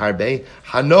V'chukim Harbe,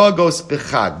 Hanoagos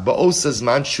B'chag, Ba'osa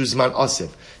Zman, Shuzman Asif.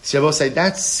 So I will say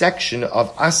that section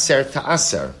of Aser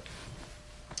Ta'aser,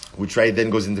 which right then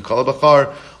goes into Kol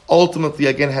HaBachar, ultimately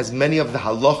again has many of the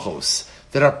halachos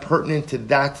that are pertinent to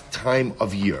that time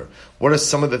of year. What are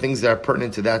some of the things that are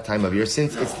pertinent to that time of year?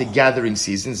 Since it's the gathering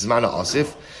season, Zman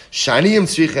Asif, Shaniyim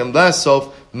Tzrichem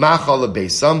Lasov, Machal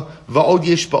Beisam, Va'od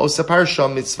Yesh Ba'osa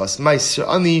Parasham Mitzvahs, Ma'aser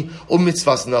Ani,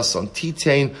 Mitzvahs Nason,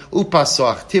 Titain,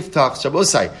 Upasoach, Tiftach,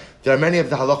 Shabosai. There are many of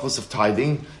the halachos of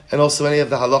tithing, and also many of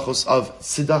the halachos of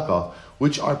tzedakah,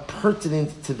 which are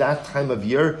pertinent to that time of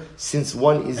year, since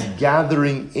one is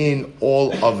gathering in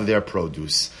all of their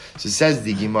produce. So says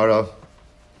the Gemara,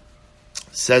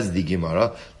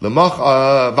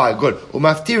 Lemach, good.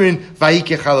 Umaftirin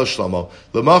vayike chalo shlomo.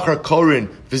 Lemachar korin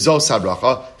v'zos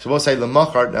habracha. So we'll say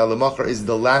Lemachar. Now Lemachar is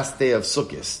the last day of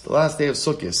Sukkot. The last day of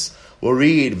Sukkot. We'll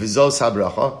read v'zos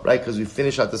habracha, right? Because we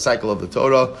finish out the cycle of the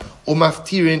Torah.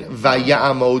 Umaftirin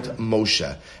vayamod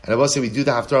Moshe. And I will say we do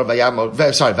the Haftarah vayamod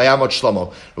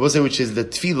Shlomo. I will say which is the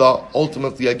tefillah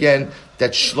ultimately again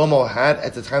that Shlomo had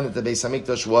at the time that the Beis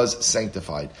Hamikdash was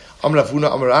sanctified. Amar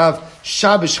Ravuna, Amar Rav,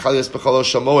 Shabbos Chalios B'Chol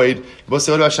Shamoed. What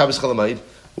about Shabbos Chalamoed?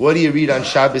 What do you read on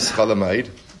Shabbos Chalamoed?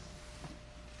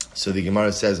 So the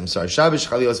Gemara says, Shabbos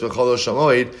Chalios B'Chol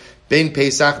Shamoed, Bein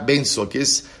Pesach, Bein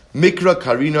Sukkis, Mikra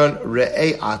Karinon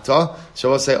Re'ei Ata. So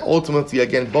I will say ultimately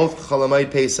again both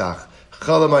Chalamoed Pesach,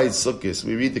 Chalamoed Sukkis,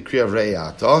 we read the Kriya of Re'ei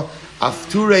Ata.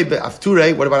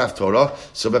 Afture, what about Haftorah?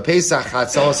 So B'Pesach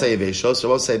Hatzamos Yeveshos. So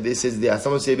we'll say this is the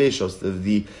Hatzamos Yeveshos,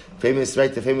 the famous,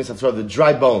 right? The famous Haftorah, the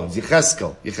dry bones,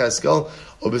 Yecheskel.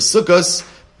 Or B'Sukkos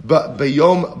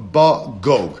B'Yom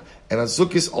Ba-Gog. And on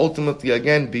Sukkos, ultimately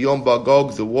again, B'Yom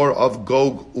Ba-Gog, the war of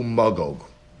Gog Magog.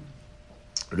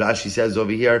 Rashi says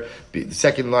over here, the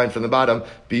second line from the bottom,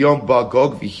 B'yom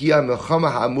Ba-Gog, V'hiya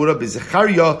Melchama Ha'amura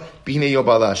B'Zechariah B'hinei Yom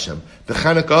Ba'al Hashem.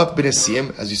 B'Chanukah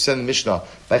B'Nesim, as you said in Mishnah,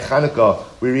 by Chanukah,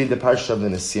 we read the Parsha of the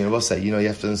Nesim. We'll say, you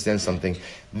have to understand something.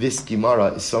 This Gemara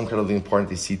is so incredibly important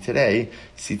to see today.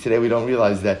 Today we don't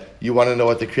realize that you want to know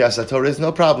what the Kriyas HaTorah is,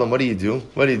 no problem. What do you do?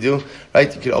 Right? You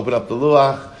can open up the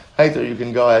Luach, right? Or you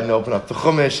can go ahead and open up the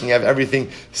Chumash and you have everything.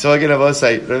 So again, I will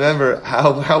say, remember,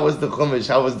 how was the Chumash?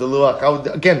 How was the Luach?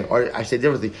 Or I say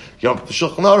differently, you open up the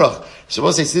Shulchan Aruch. So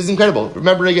we'll say, this is incredible.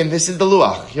 Remember again, this is the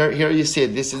Luach. Here you see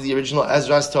it. This is the original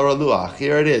Ezra's Torah Luach.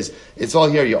 Here it is. It's all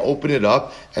here. You open it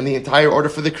up and the entire order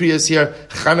for the Kriyas here.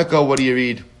 Chanukah, what do you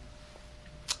read?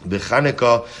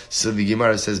 B'Chanukah, so the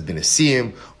Gemara says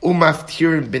B'Nesim,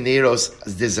 Umaftirin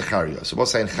B'Neros de Zechariah. So we'll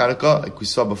say in Chanukah, like we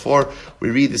saw before, we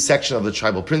read the section of the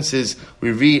tribal princes. We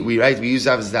use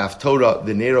that as the Haftorah,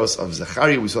 the Neros of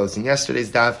Zechariah. We saw this in yesterday's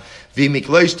daf.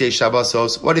 V'Mikloish Te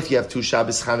Shabbosos. What if you have two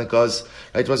Shabbos Chanukahs?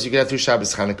 Right? Once you can have two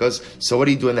Shabbos Chanukahs. So what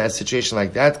do you do in that situation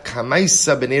like that?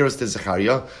 Kamaisa B'Neros de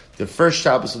Zechariah. The first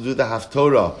Shabbos will do the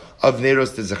Haftorah of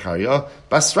Neros to Zechariah.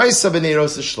 Basraisa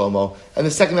b'Neros to Shlomo. And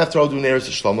the second Haftorah will do Neros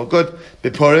to Shlomo. Good.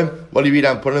 B'Purim, what do you read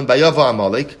on Purim? Bayava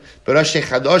Amalek. B'Rashi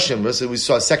Chadashim. So we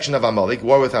saw a section of Amalek,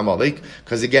 war with Amalek.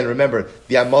 Because again, remember,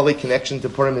 the Amalek connection to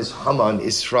Purim is Haman,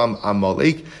 is from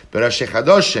Amalek. B'Rashi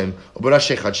Chadashim, or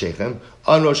B'Rashi Chadshechem.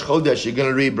 On Rosh Chodesh, you're going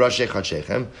to read B'Rashi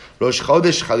Chadshechem. Rosh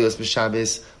Chodesh Chalios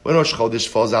b'Shabbos. When Rosh Chodesh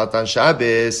falls out on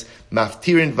Shabbos,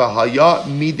 Maftirin v'Haya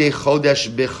midei Chodesh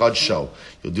b'Chadsho.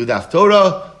 You'll do the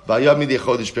Haftorah. V'Haya midei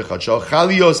Chodesh b'Chadsho.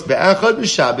 Chalios be'achad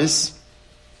b'Shabbos.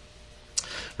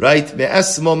 Right?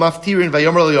 Be'esmo Maftirin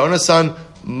v'Yomer Yonasan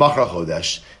Machra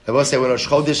Chodesh. I will say when Rosh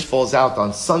Chodesh falls out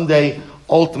on Sunday,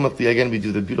 ultimately again we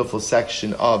do the beautiful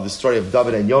section of the story of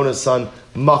David and Yonasan,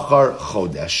 Machar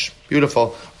Chodesh.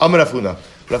 Beautiful. Amar Rafuna.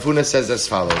 Rafuna says as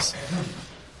follows.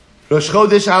 Rosh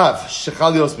Chodesh Av,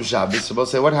 Shechalios b'Shabbos. So we'll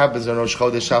say, what happens when Rosh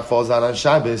Chodesh Av falls out on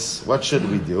Shabbos? What should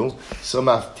we do? So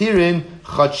Maftirin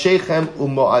Chadshechem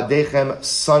u'Mo'adechem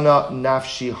Sana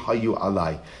Nafshi Hayu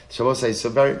Alai. So we'll say, so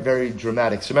very, very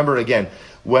dramatic. So remember again,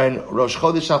 when Rosh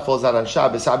Chodesh Av falls out on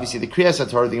Shabbos, obviously the Kriyas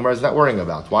HaTorah, the Gemara is not worrying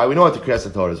about. Why? We know what the Kriyas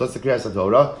HaTorah is. What's the Kriyas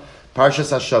HaTorah?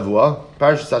 Parshas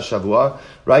HaShavua,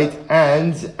 right?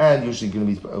 And usually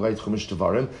going to be right Chumash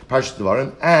Devarim, Parshas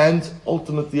Devarim, and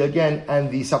ultimately again,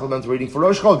 and the supplemental reading for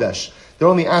Rosh Chodesh. They're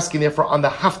only asking therefore on the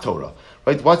Haftorah,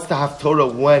 right? What's the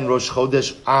Haftorah when Rosh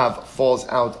Chodesh Av falls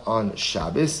out on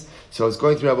Shabbos? So it's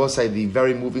going through, I will say, the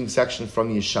very moving section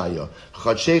from Yeshaya.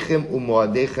 Chadshechem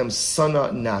u'Mo'adechem Sana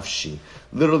Nafshi.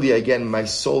 Literally, again, my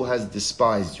soul has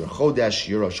despised your Chodesh,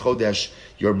 your Rosh Chodesh,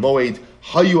 your Moed,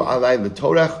 Hayu Alai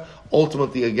L'Torach.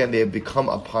 Ultimately, again, they have become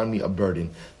upon me a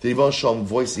burden. The Ribono Shel Olam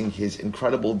voicing his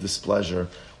incredible displeasure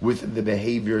with the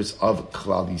behaviors of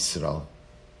Klal Yisrael.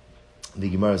 The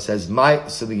Gemara says, my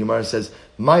Hayu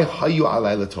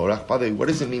Alai L'Torach. By the way, what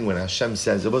does it mean when Hashem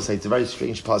says, I will say, it's a very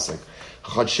strange pasuk.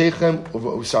 Chadshechem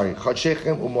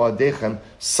u'Mo'adechem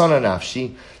Sana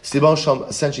Nafshi. The Ribono Shel Olam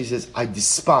essentially says, I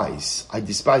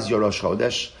despise your Rosh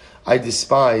Chodesh, I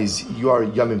despise your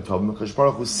Yamim Tovim. HaKadosh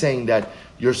Baruch Hu is saying that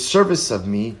your service of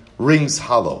me rings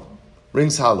hollow.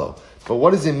 Rings hollow. But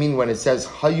what does it mean when it says,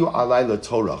 Hayu alay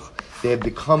letorach? They have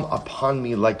become upon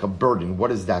me like a burden. What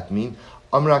does that mean?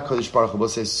 Amra HaKadosh Baruch Hu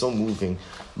says, so moving.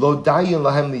 Lo dayin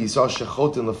lahem liyisah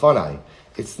shechotin lefanai.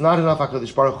 It's not enough,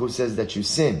 HaKadosh Baruch Hu says, that you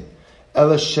sin.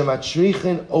 Ela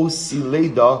shematrichen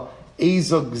osileda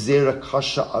ezo gzera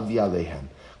kasha avi alehem.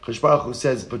 HaKadosh Baruch Hu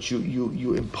says, but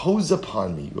you impose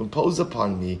upon me,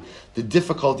 the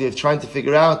difficulty of trying to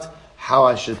figure out how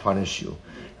I should punish you.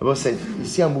 Rabbi said, you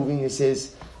see how moving this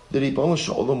is? The Ribono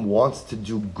Shel Olam wants to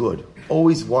do good,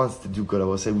 always wants to do good. I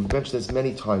will say, we've mentioned this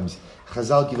many times.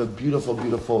 Chazal give a beautiful,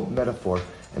 beautiful metaphor,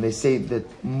 and they say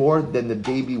that more than the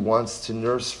baby wants to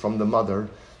nurse from the mother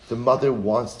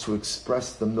wants to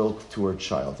express the milk to her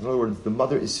child. In other words, the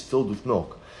mother is filled with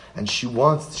milk, and she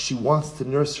wants to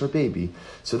nurse her baby.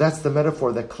 So that's the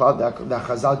metaphor that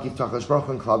Chazal give to HaKadosh Baruch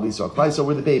Hu and Klal Yisrael. Klal Yisrael,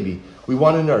 we're the baby. We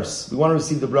want to nurse. We want to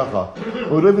receive the bracha.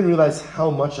 But we don't even realize how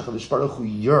much HaKadosh Baruch Hu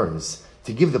yearns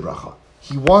to give the bracha.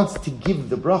 He wants to give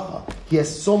the bracha. He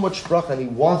has so much bracha, and he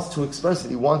wants to express it.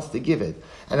 He wants to give it.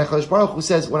 And HaKadosh Baruch Hu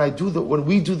says, when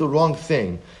we do the wrong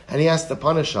thing, and he has to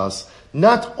punish us,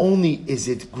 not only is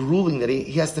it grueling that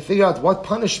he has to figure out what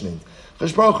punishment.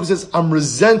 HaKadosh Baruch Hu says, I'm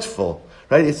resentful.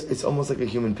 Right? It's almost like a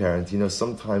human parent. You know,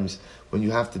 sometimes when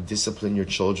you have to discipline your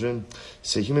children,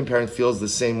 so a human parent feels the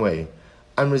same way.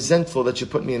 I'm resentful that you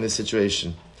put me in this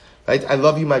situation. Right? I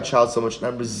love you, my child, so much, and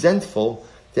I'm resentful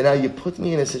that now you put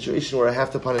me in a situation where I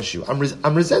have to punish you. I'm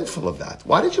resentful of that.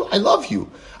 Why did you? I love you.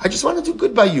 I just want to do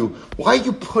good by you. Why are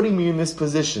you putting me in this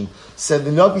position? Said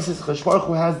the Navi, says HaKadosh Baruch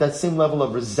Hu has that same level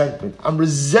of resentment. I'm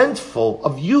resentful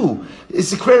of you.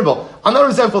 It's incredible. I'm not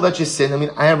resentful that you sin. I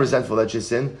mean, I am resentful that you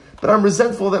sin, but I'm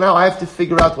resentful that now I have to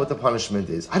figure out what the punishment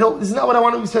is. This is not what I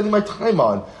want to be spending my time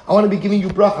on. I want to be giving you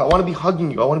bracha. I want to be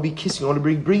hugging you. I want to be kissing you. I want to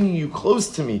be bringing you close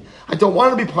to me. I don't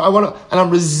want to be, and I'm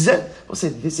resentful. I'll say,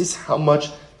 this is how much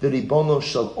the Ribono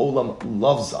Shel Olam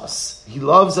loves us. He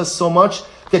loves us so much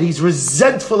that he's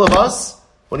resentful of us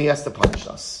when he has to punish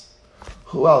us.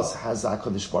 Who else has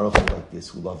HaKadosh Baruch Hu like this,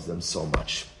 who loves them so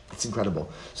much? It's incredible.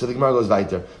 So the Gemara goes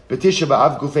weiter. B'Tisha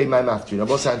B'Av Gufei Mai Maftir. Now,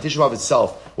 both on Tisha B'Av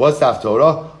itself, what's the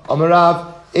Haftorah?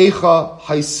 Amarav Eicha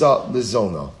Haisa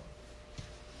Lezona.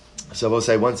 So I will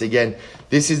say once again,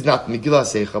 this is not Megillah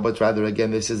Eicha, but rather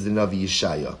again, this is the Navi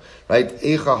Yeshaya, right?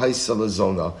 Eicha Haisa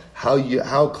Lezona. How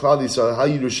Klal Yisrael, how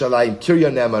Yerushalayim,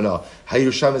 Kirya Ne'emana, how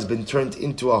Yerushalayim has been turned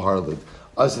into a harlot.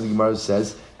 Also, the Gemara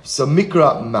says, so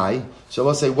Mikra Mai. So I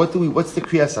will say, what's the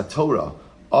Kriyas HaTorah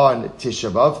on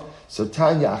Tisha B'Av? So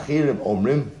Tanya Achirim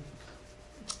Omrim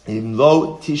Im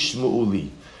Lo Tishmu'uli.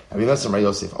 I mean that's from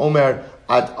Yosef. Omer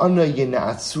Ad Ana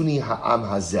Yena'atsuni Ha'am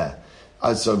Hazeh.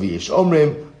 Ad Soviyesh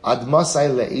Omrim Ad Masai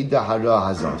Le'ida Hara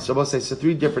Hazah. So we'll say, so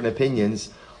three different opinions.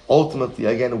 Ultimately,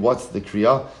 again, what's the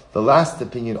Kriya? The last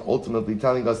opinion ultimately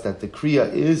telling us that the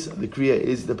Kriya is the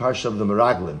parsha of the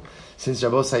Meraglim. Since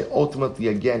Rabbi say ultimately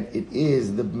again it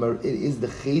is the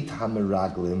Chet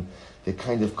HaMeraglim that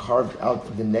kind of carved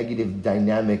out the negative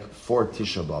dynamic for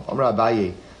Tisha B'Av. Amar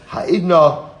Abaye,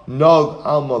 Ha'idna Nog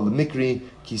Alma L'Mikri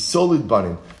Ki Solid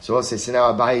Banim. So I'll say, so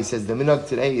now Abaye says the minhag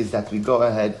today is that we go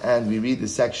ahead and we read the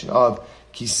section of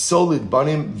Ki Solid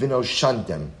Banim Vino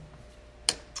Shantem.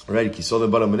 Right, Ki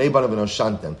Solid Banim Vino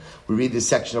Shantem. We read this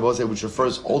section of Osei, which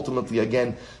refers ultimately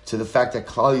again to the fact that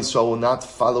Klal Yisrael will not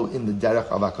follow in the derech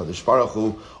of HaKadosh Baruch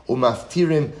Hu,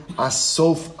 Umaftirim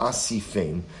Asof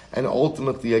Asifim. And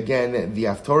ultimately, again, the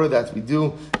Haftorah that we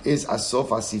do is Asof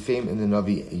Asifim in the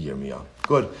Navi Yirmiyah.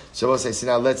 Good. So we'll say,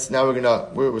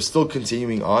 so we're still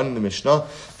continuing on in the Mishnah.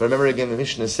 But remember again, the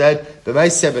Mishnah said,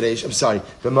 B'ma'amados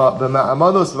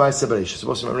B'ma'ai Seberesh.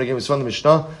 Supposed to remember again, we saw in the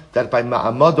Mishnah that by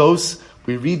Ma'amados,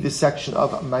 we read the section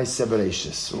of Ma'aseh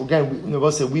Bereishis. So again,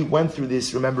 we went through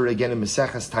this, remember again, in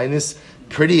Maseches Tainis,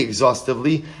 pretty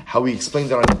exhaustively, how we explained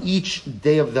that on each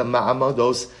day of the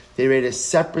Ma'amados, they read a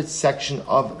separate section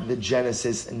of the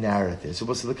Genesis narrative. So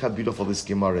look how beautiful this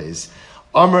Gemara is.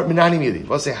 Amr Minani Mili.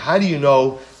 We'll say, how do you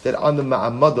know that on the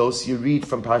Ma'amados you read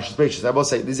from Parashas Bereishis? I will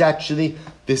say,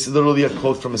 this is literally a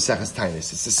quote from Maseches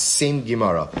Tainis. It's the same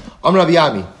Gemara. Amr Rabbi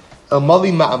Yami,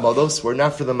 Mali Ma'amados, were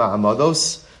not for the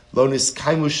Ma'amados, Lonis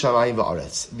Kaimu Shamayim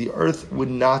Va'aretz. The earth would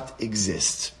not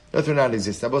exist. The earth would not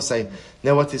exist. I will say,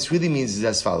 now what this really means is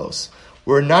as follows.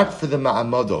 Were not for the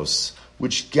Ma'amados,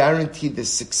 which guaranteed the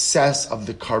success of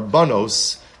the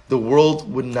Karbanos, the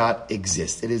world would not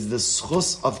exist. It is the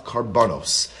schus of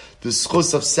Karbanos, the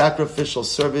schus of sacrificial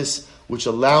service, which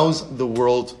allows the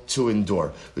world to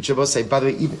endure. Which I will say, by the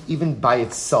way, even by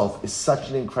itself, is such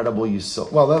an incredible use.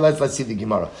 Well, let's see the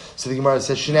Gemara. So the Gemara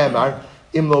says, Shneimar,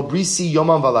 Imlo brisi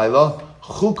yomam valayla,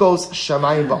 chukos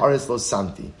shamayim va'aretz lo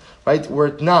samti. Right?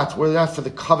 We're not for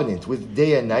the covenant with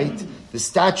day and night. The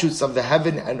statutes of the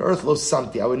heaven and earth lo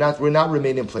samti. We're not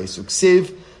remain in place.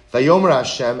 Uksiv vayomer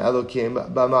Hashem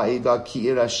Elokim b'ma'ida ki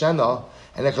irashena.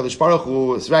 And HaKadosh Baruch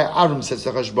Hu, right? Avram says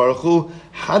to HaKadosh Baruch Hu,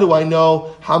 how do I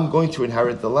know how I'm going to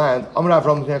inherit the land? Amar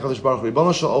Avram HaKadosh Baruch Hu,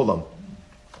 Ribono Shel Olam.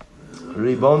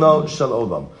 Ribono Shel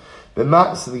Olam.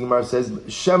 So the Gemara says,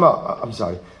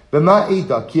 B'ma'ida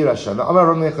ki irashena. Amar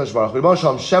Avram HaKadosh Baruch Hu, Ribono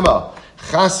Shel Olam, Shema.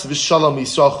 Chas v'shalom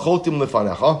Yisrael chotim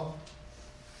lefanecha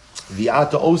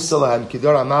v'ata oselahem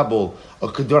kedor hamabul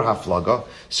or kedor haflaga.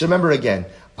 So remember again,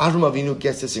 Avram Avinu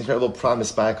gets this incredible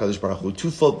promise by HaKadosh Baruch Hu.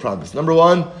 Twofold promise. Number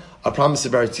one, a promise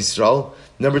of Eretz Yisrael.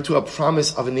 Number two, a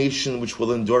promise of a nation which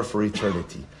will endure for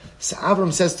eternity. So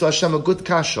Avram says to Hashem, a good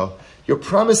kasha. You're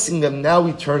promising them now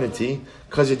eternity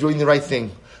because you're doing the right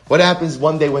thing. What happens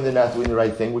one day when they're not doing the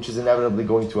right thing, which is inevitably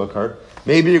going to occur?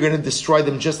 Maybe you're going to destroy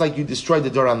them just like you destroyed the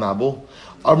Dor HaMabul.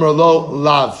 Amar lo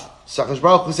lav. So HaKadosh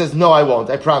Baruch Hu says, no, I won't.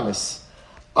 I promise.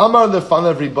 Amar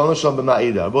lefanav ribono shel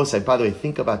b'ma'ida. Both say, by the way,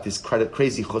 think about this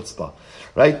crazy chutzpah.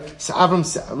 Right? So Avram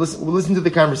says, listen to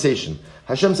the conversation.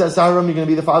 Hashem says, Avram, you're going to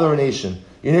be the father of a nation.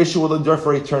 Your nation will endure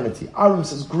for eternity. Avram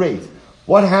says, great.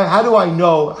 How do I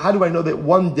know that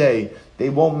one day they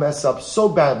won't mess up so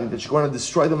badly that you're going to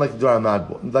destroy them like the Dor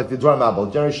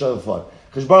HaMabul, generation of the flood?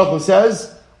 Because Baruch Hu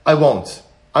says, I won't.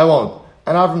 And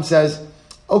Avram says,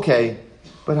 okay,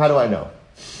 but how do I know?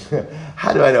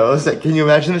 How do I know? Like, can you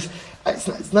imagine this?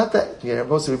 It's not that,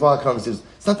 mostly we've all had conversations.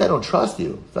 It's not that I don't trust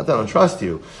you.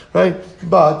 Right?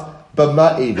 But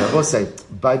ma'id, I will say,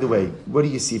 by the way, what do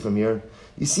you see from here?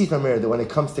 You see from here that when it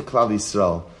comes to Klal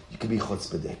Yisrael, you can be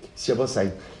chutzpahdik. See, I will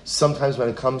say, sometimes when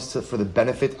it comes to, for the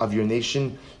benefit of your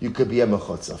nation, you could be a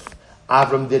mechutzaf.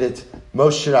 Avram did it,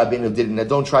 Moshe Rabbeinu did it. Now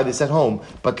don't try this at home,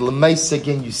 but l'maisa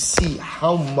again, you see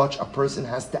how much a person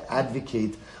has to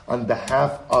advocate on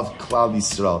behalf of Klal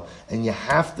Yisrael. And you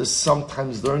have to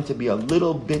sometimes learn to be a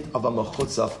little bit of a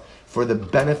mechutzaf for the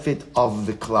benefit of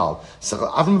the Klal. So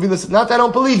Avram Avinu said, not that I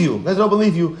don't believe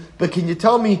you, but can you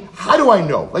tell me, how do I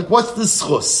know? Like, what's the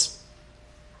schus?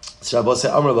 So Rabbi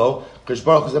said, Amar lo, Kadosh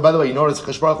Baruch Hu said, by the way, you notice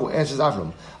Kadosh Baruch Hu answers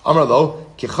Avram. Amar lo,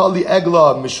 kichali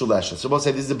egla mishulesha. So Rabbi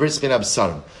said, this is the bris ben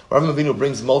absarim. Where Avram Avinu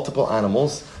brings multiple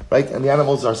animals, right? And the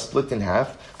animals are split in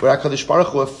half. Where Kadosh Baruch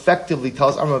Hu effectively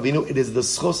tells Avram Avinu, it is the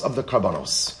schus of the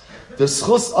karbanos. The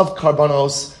schus of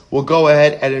karbanos will go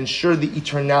ahead and ensure the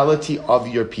eternality of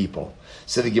your people.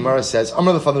 So the Gemara says,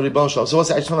 Amar lefanei Ribono Shel Olam.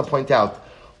 So I just want to point out,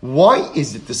 why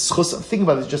is it the schus? Think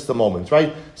about it just a moment,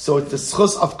 right? So it's the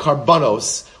schus of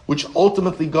karbanos, which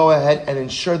ultimately go ahead and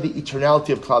ensure the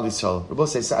eternality of Klal Yisrael. Rabbi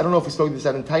says, so I don't know if we spoke this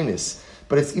out in Tainus,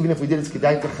 but it's even if we did, it's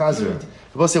kedai to chazir it.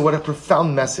 Rabbi says, what a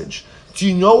profound message. Do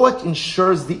you know what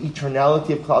ensures the eternality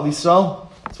of Klal Yisrael?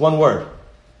 It's one word: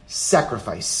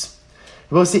 sacrifice.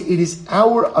 Rabbi says, it is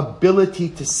our ability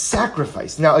to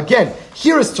sacrifice. Now again,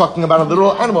 here is talking about a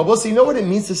literal animal. Rabbi says, you know what it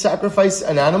means to sacrifice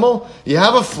an animal? You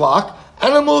have a flock.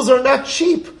 Animals are not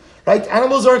cheap, right?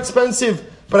 Animals are expensive.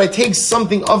 But I take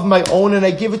something of my own and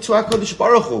I give it to HaKadosh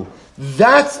Baruch Hu.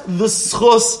 That's the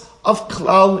schus of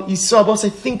Klal Yisrael. I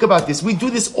think about this. We do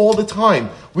this all the time.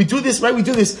 We do this, right?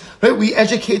 We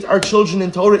educate our children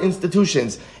in Torah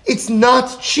institutions. It's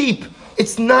not cheap.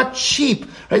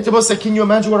 Right? Can you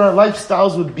imagine what our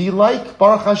lifestyles would be like,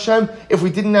 Baruch Hashem, if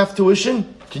we didn't have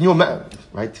tuition? Can you imagine?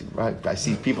 Right? I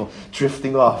see people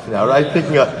drifting off now, right?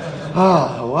 Thinking of,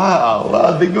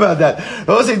 wow, think about that.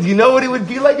 Do you know what it would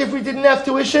be like if we didn't have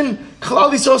tuition?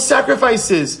 Klal Yisrael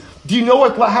sacrifices. Do you know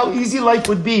how easy life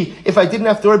would be if I didn't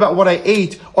have to worry about what I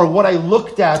ate, or what I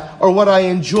looked at, or what I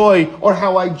enjoy, or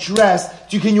how I dressed?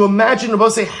 Can you imagine,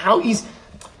 how easy?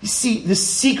 You see, the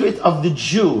secret of the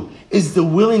Jew is the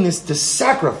willingness to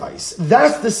sacrifice.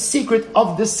 That's the secret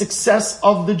of the success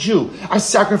of the Jew. I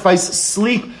sacrifice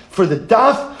sleep for the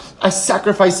daf. I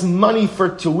sacrifice money for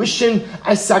tuition.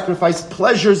 I sacrifice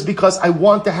pleasures because I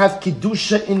want to have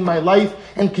Kedusha in my life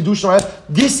and Kedusha in my life.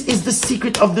 This is the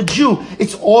secret of the Jew.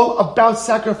 It's all about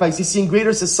sacrifice. You see, in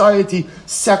greater society,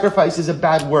 sacrifice is a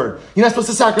bad word. You're not supposed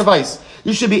to sacrifice.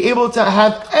 You should be able to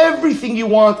have everything you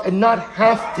want and not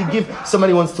have to give.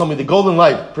 Somebody once told me the golden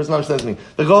life, person understands me,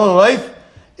 the golden life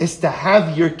is to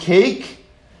have your cake,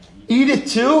 eat it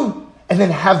too, and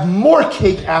then have more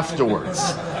cake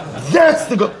afterwards. That's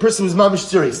the person who's mamish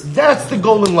serious. That's the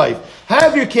golden life.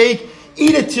 Have your cake,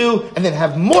 eat it too, and then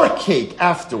have more cake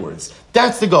afterwards.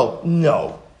 That's the goal.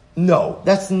 No,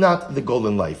 that's not the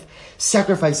golden life.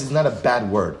 Sacrifice is not a bad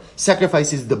word.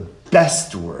 Sacrifice is the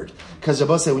best word. Because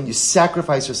Rabbi said when you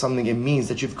sacrifice for something, it means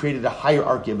that you've created a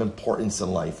hierarchy of importance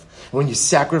in life. When you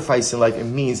sacrifice in life, it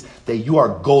means that you are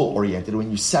goal-oriented. When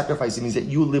you sacrifice, it means that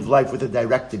you live life with a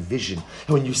directed vision.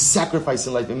 And when you sacrifice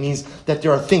in life, it means that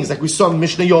there are things, like we saw in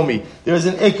Mishnah Yomi, there's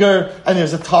an Iker and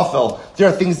there's a Tafel. There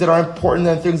are things that are important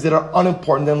and things that are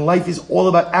unimportant. And life is all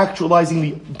about actualizing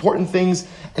the important things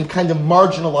and kind of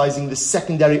marginalizing the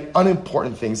secondary,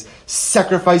 unimportant things.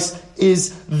 Sacrifice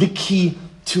is the key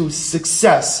to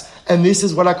success. And this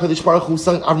is what HaKadosh Baruch Hu was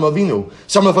telling Avraham Avinu.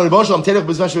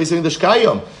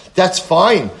 That's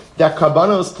fine. That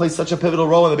Karbanos plays such a pivotal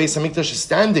role in the Beis HaMikdash is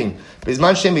standing. But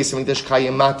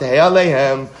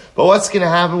what's going to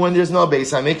happen when there's no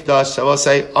Beis HaMikdash? I will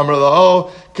say,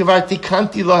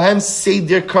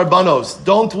 Seder Karbanos.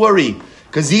 Don't worry.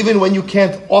 Because even when you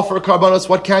can't offer Karbanos,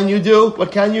 what can you do?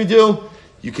 What can you do?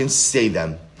 You can say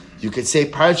them. You could say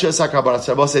Parashas HaKarbanos.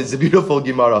 Rabbi said it's a beautiful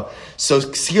Gemara. So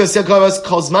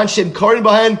Kozman Shem Korin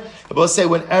Bahen. Rabbi say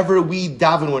whenever we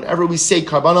daven, whenever we say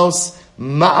Karbanos,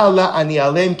 Ma'ala Ani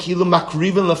Alem Kilu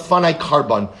Makriven Lefanai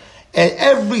Karban. And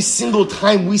every single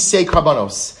time we say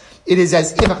Karbanos, it is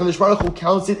as if HaKadosh Baruch Hu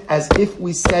counts it as if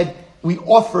we said, we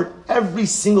offered every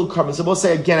single carbon. So we'll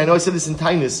say again, I know I said this in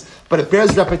Tainus, but it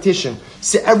bears repetition.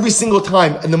 Say every single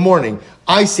time in the morning,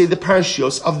 I say the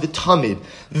parashios of the Tamid,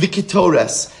 the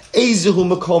Ketores,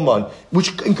 Ezehu Makoman,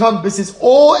 which encompasses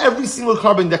every single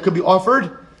carbon that could be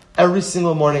offered. Every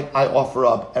single morning, I offer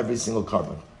up every single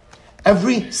carbon.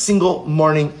 Every single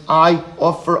morning, I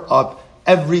offer up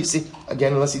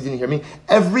again, unless you didn't hear me,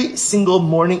 every single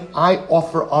morning, I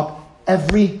offer up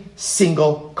every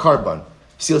single carbon.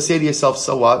 So you'll say to yourself,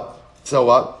 so what?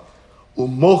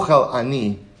 Umochal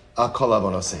ani akol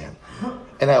avonosehem.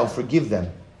 And I will forgive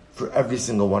them for every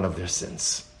single one of their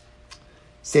sins.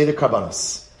 Say the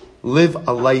Karbanos. Live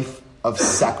a life of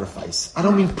sacrifice. I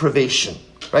don't mean privation,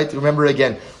 right? Remember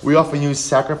again, we often use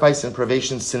sacrifice and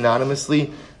privation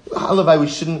synonymously. Halavai,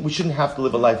 we shouldn't have to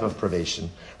live a life of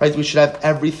privation, right? We should have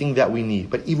everything that we need.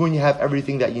 But even when you have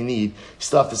everything that you need, you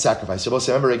still have to sacrifice. So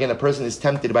also remember again, a person is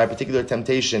tempted by a particular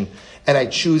temptation, and I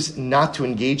choose not to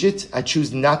engage it. I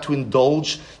choose not to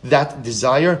indulge that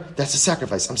desire. That's a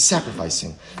sacrifice. I'm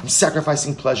sacrificing. I'm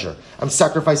sacrificing pleasure. I'm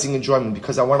sacrificing enjoyment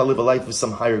because I want to live a life with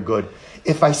some higher good.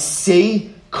 If I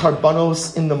say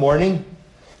Karbanos in the morning,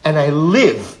 and I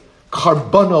live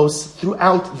Karbanos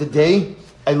throughout the day,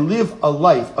 I live a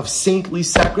life of saintly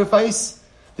sacrifice,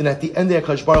 then at the end of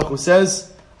HaKadosh Baruch Hu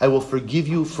says, I will forgive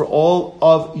you for all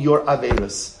of your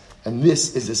averos. And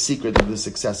this is the secret of the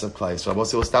success of Klal Yisrael.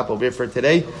 So we'll stop over here for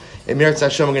today. In Meretz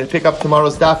Hashem, we're going to pick up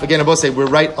tomorrow's daf. Again, I will say we're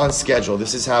right on schedule.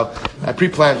 This is how I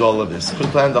pre-planned all of this.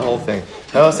 Pre-planned the whole thing.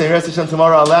 I will say Meretz Hashem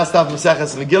tomorrow, our last daf,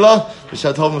 Maseches Megillah.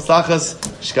 B'Shat Tov Maslachas.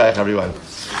 Shkayach, everyone.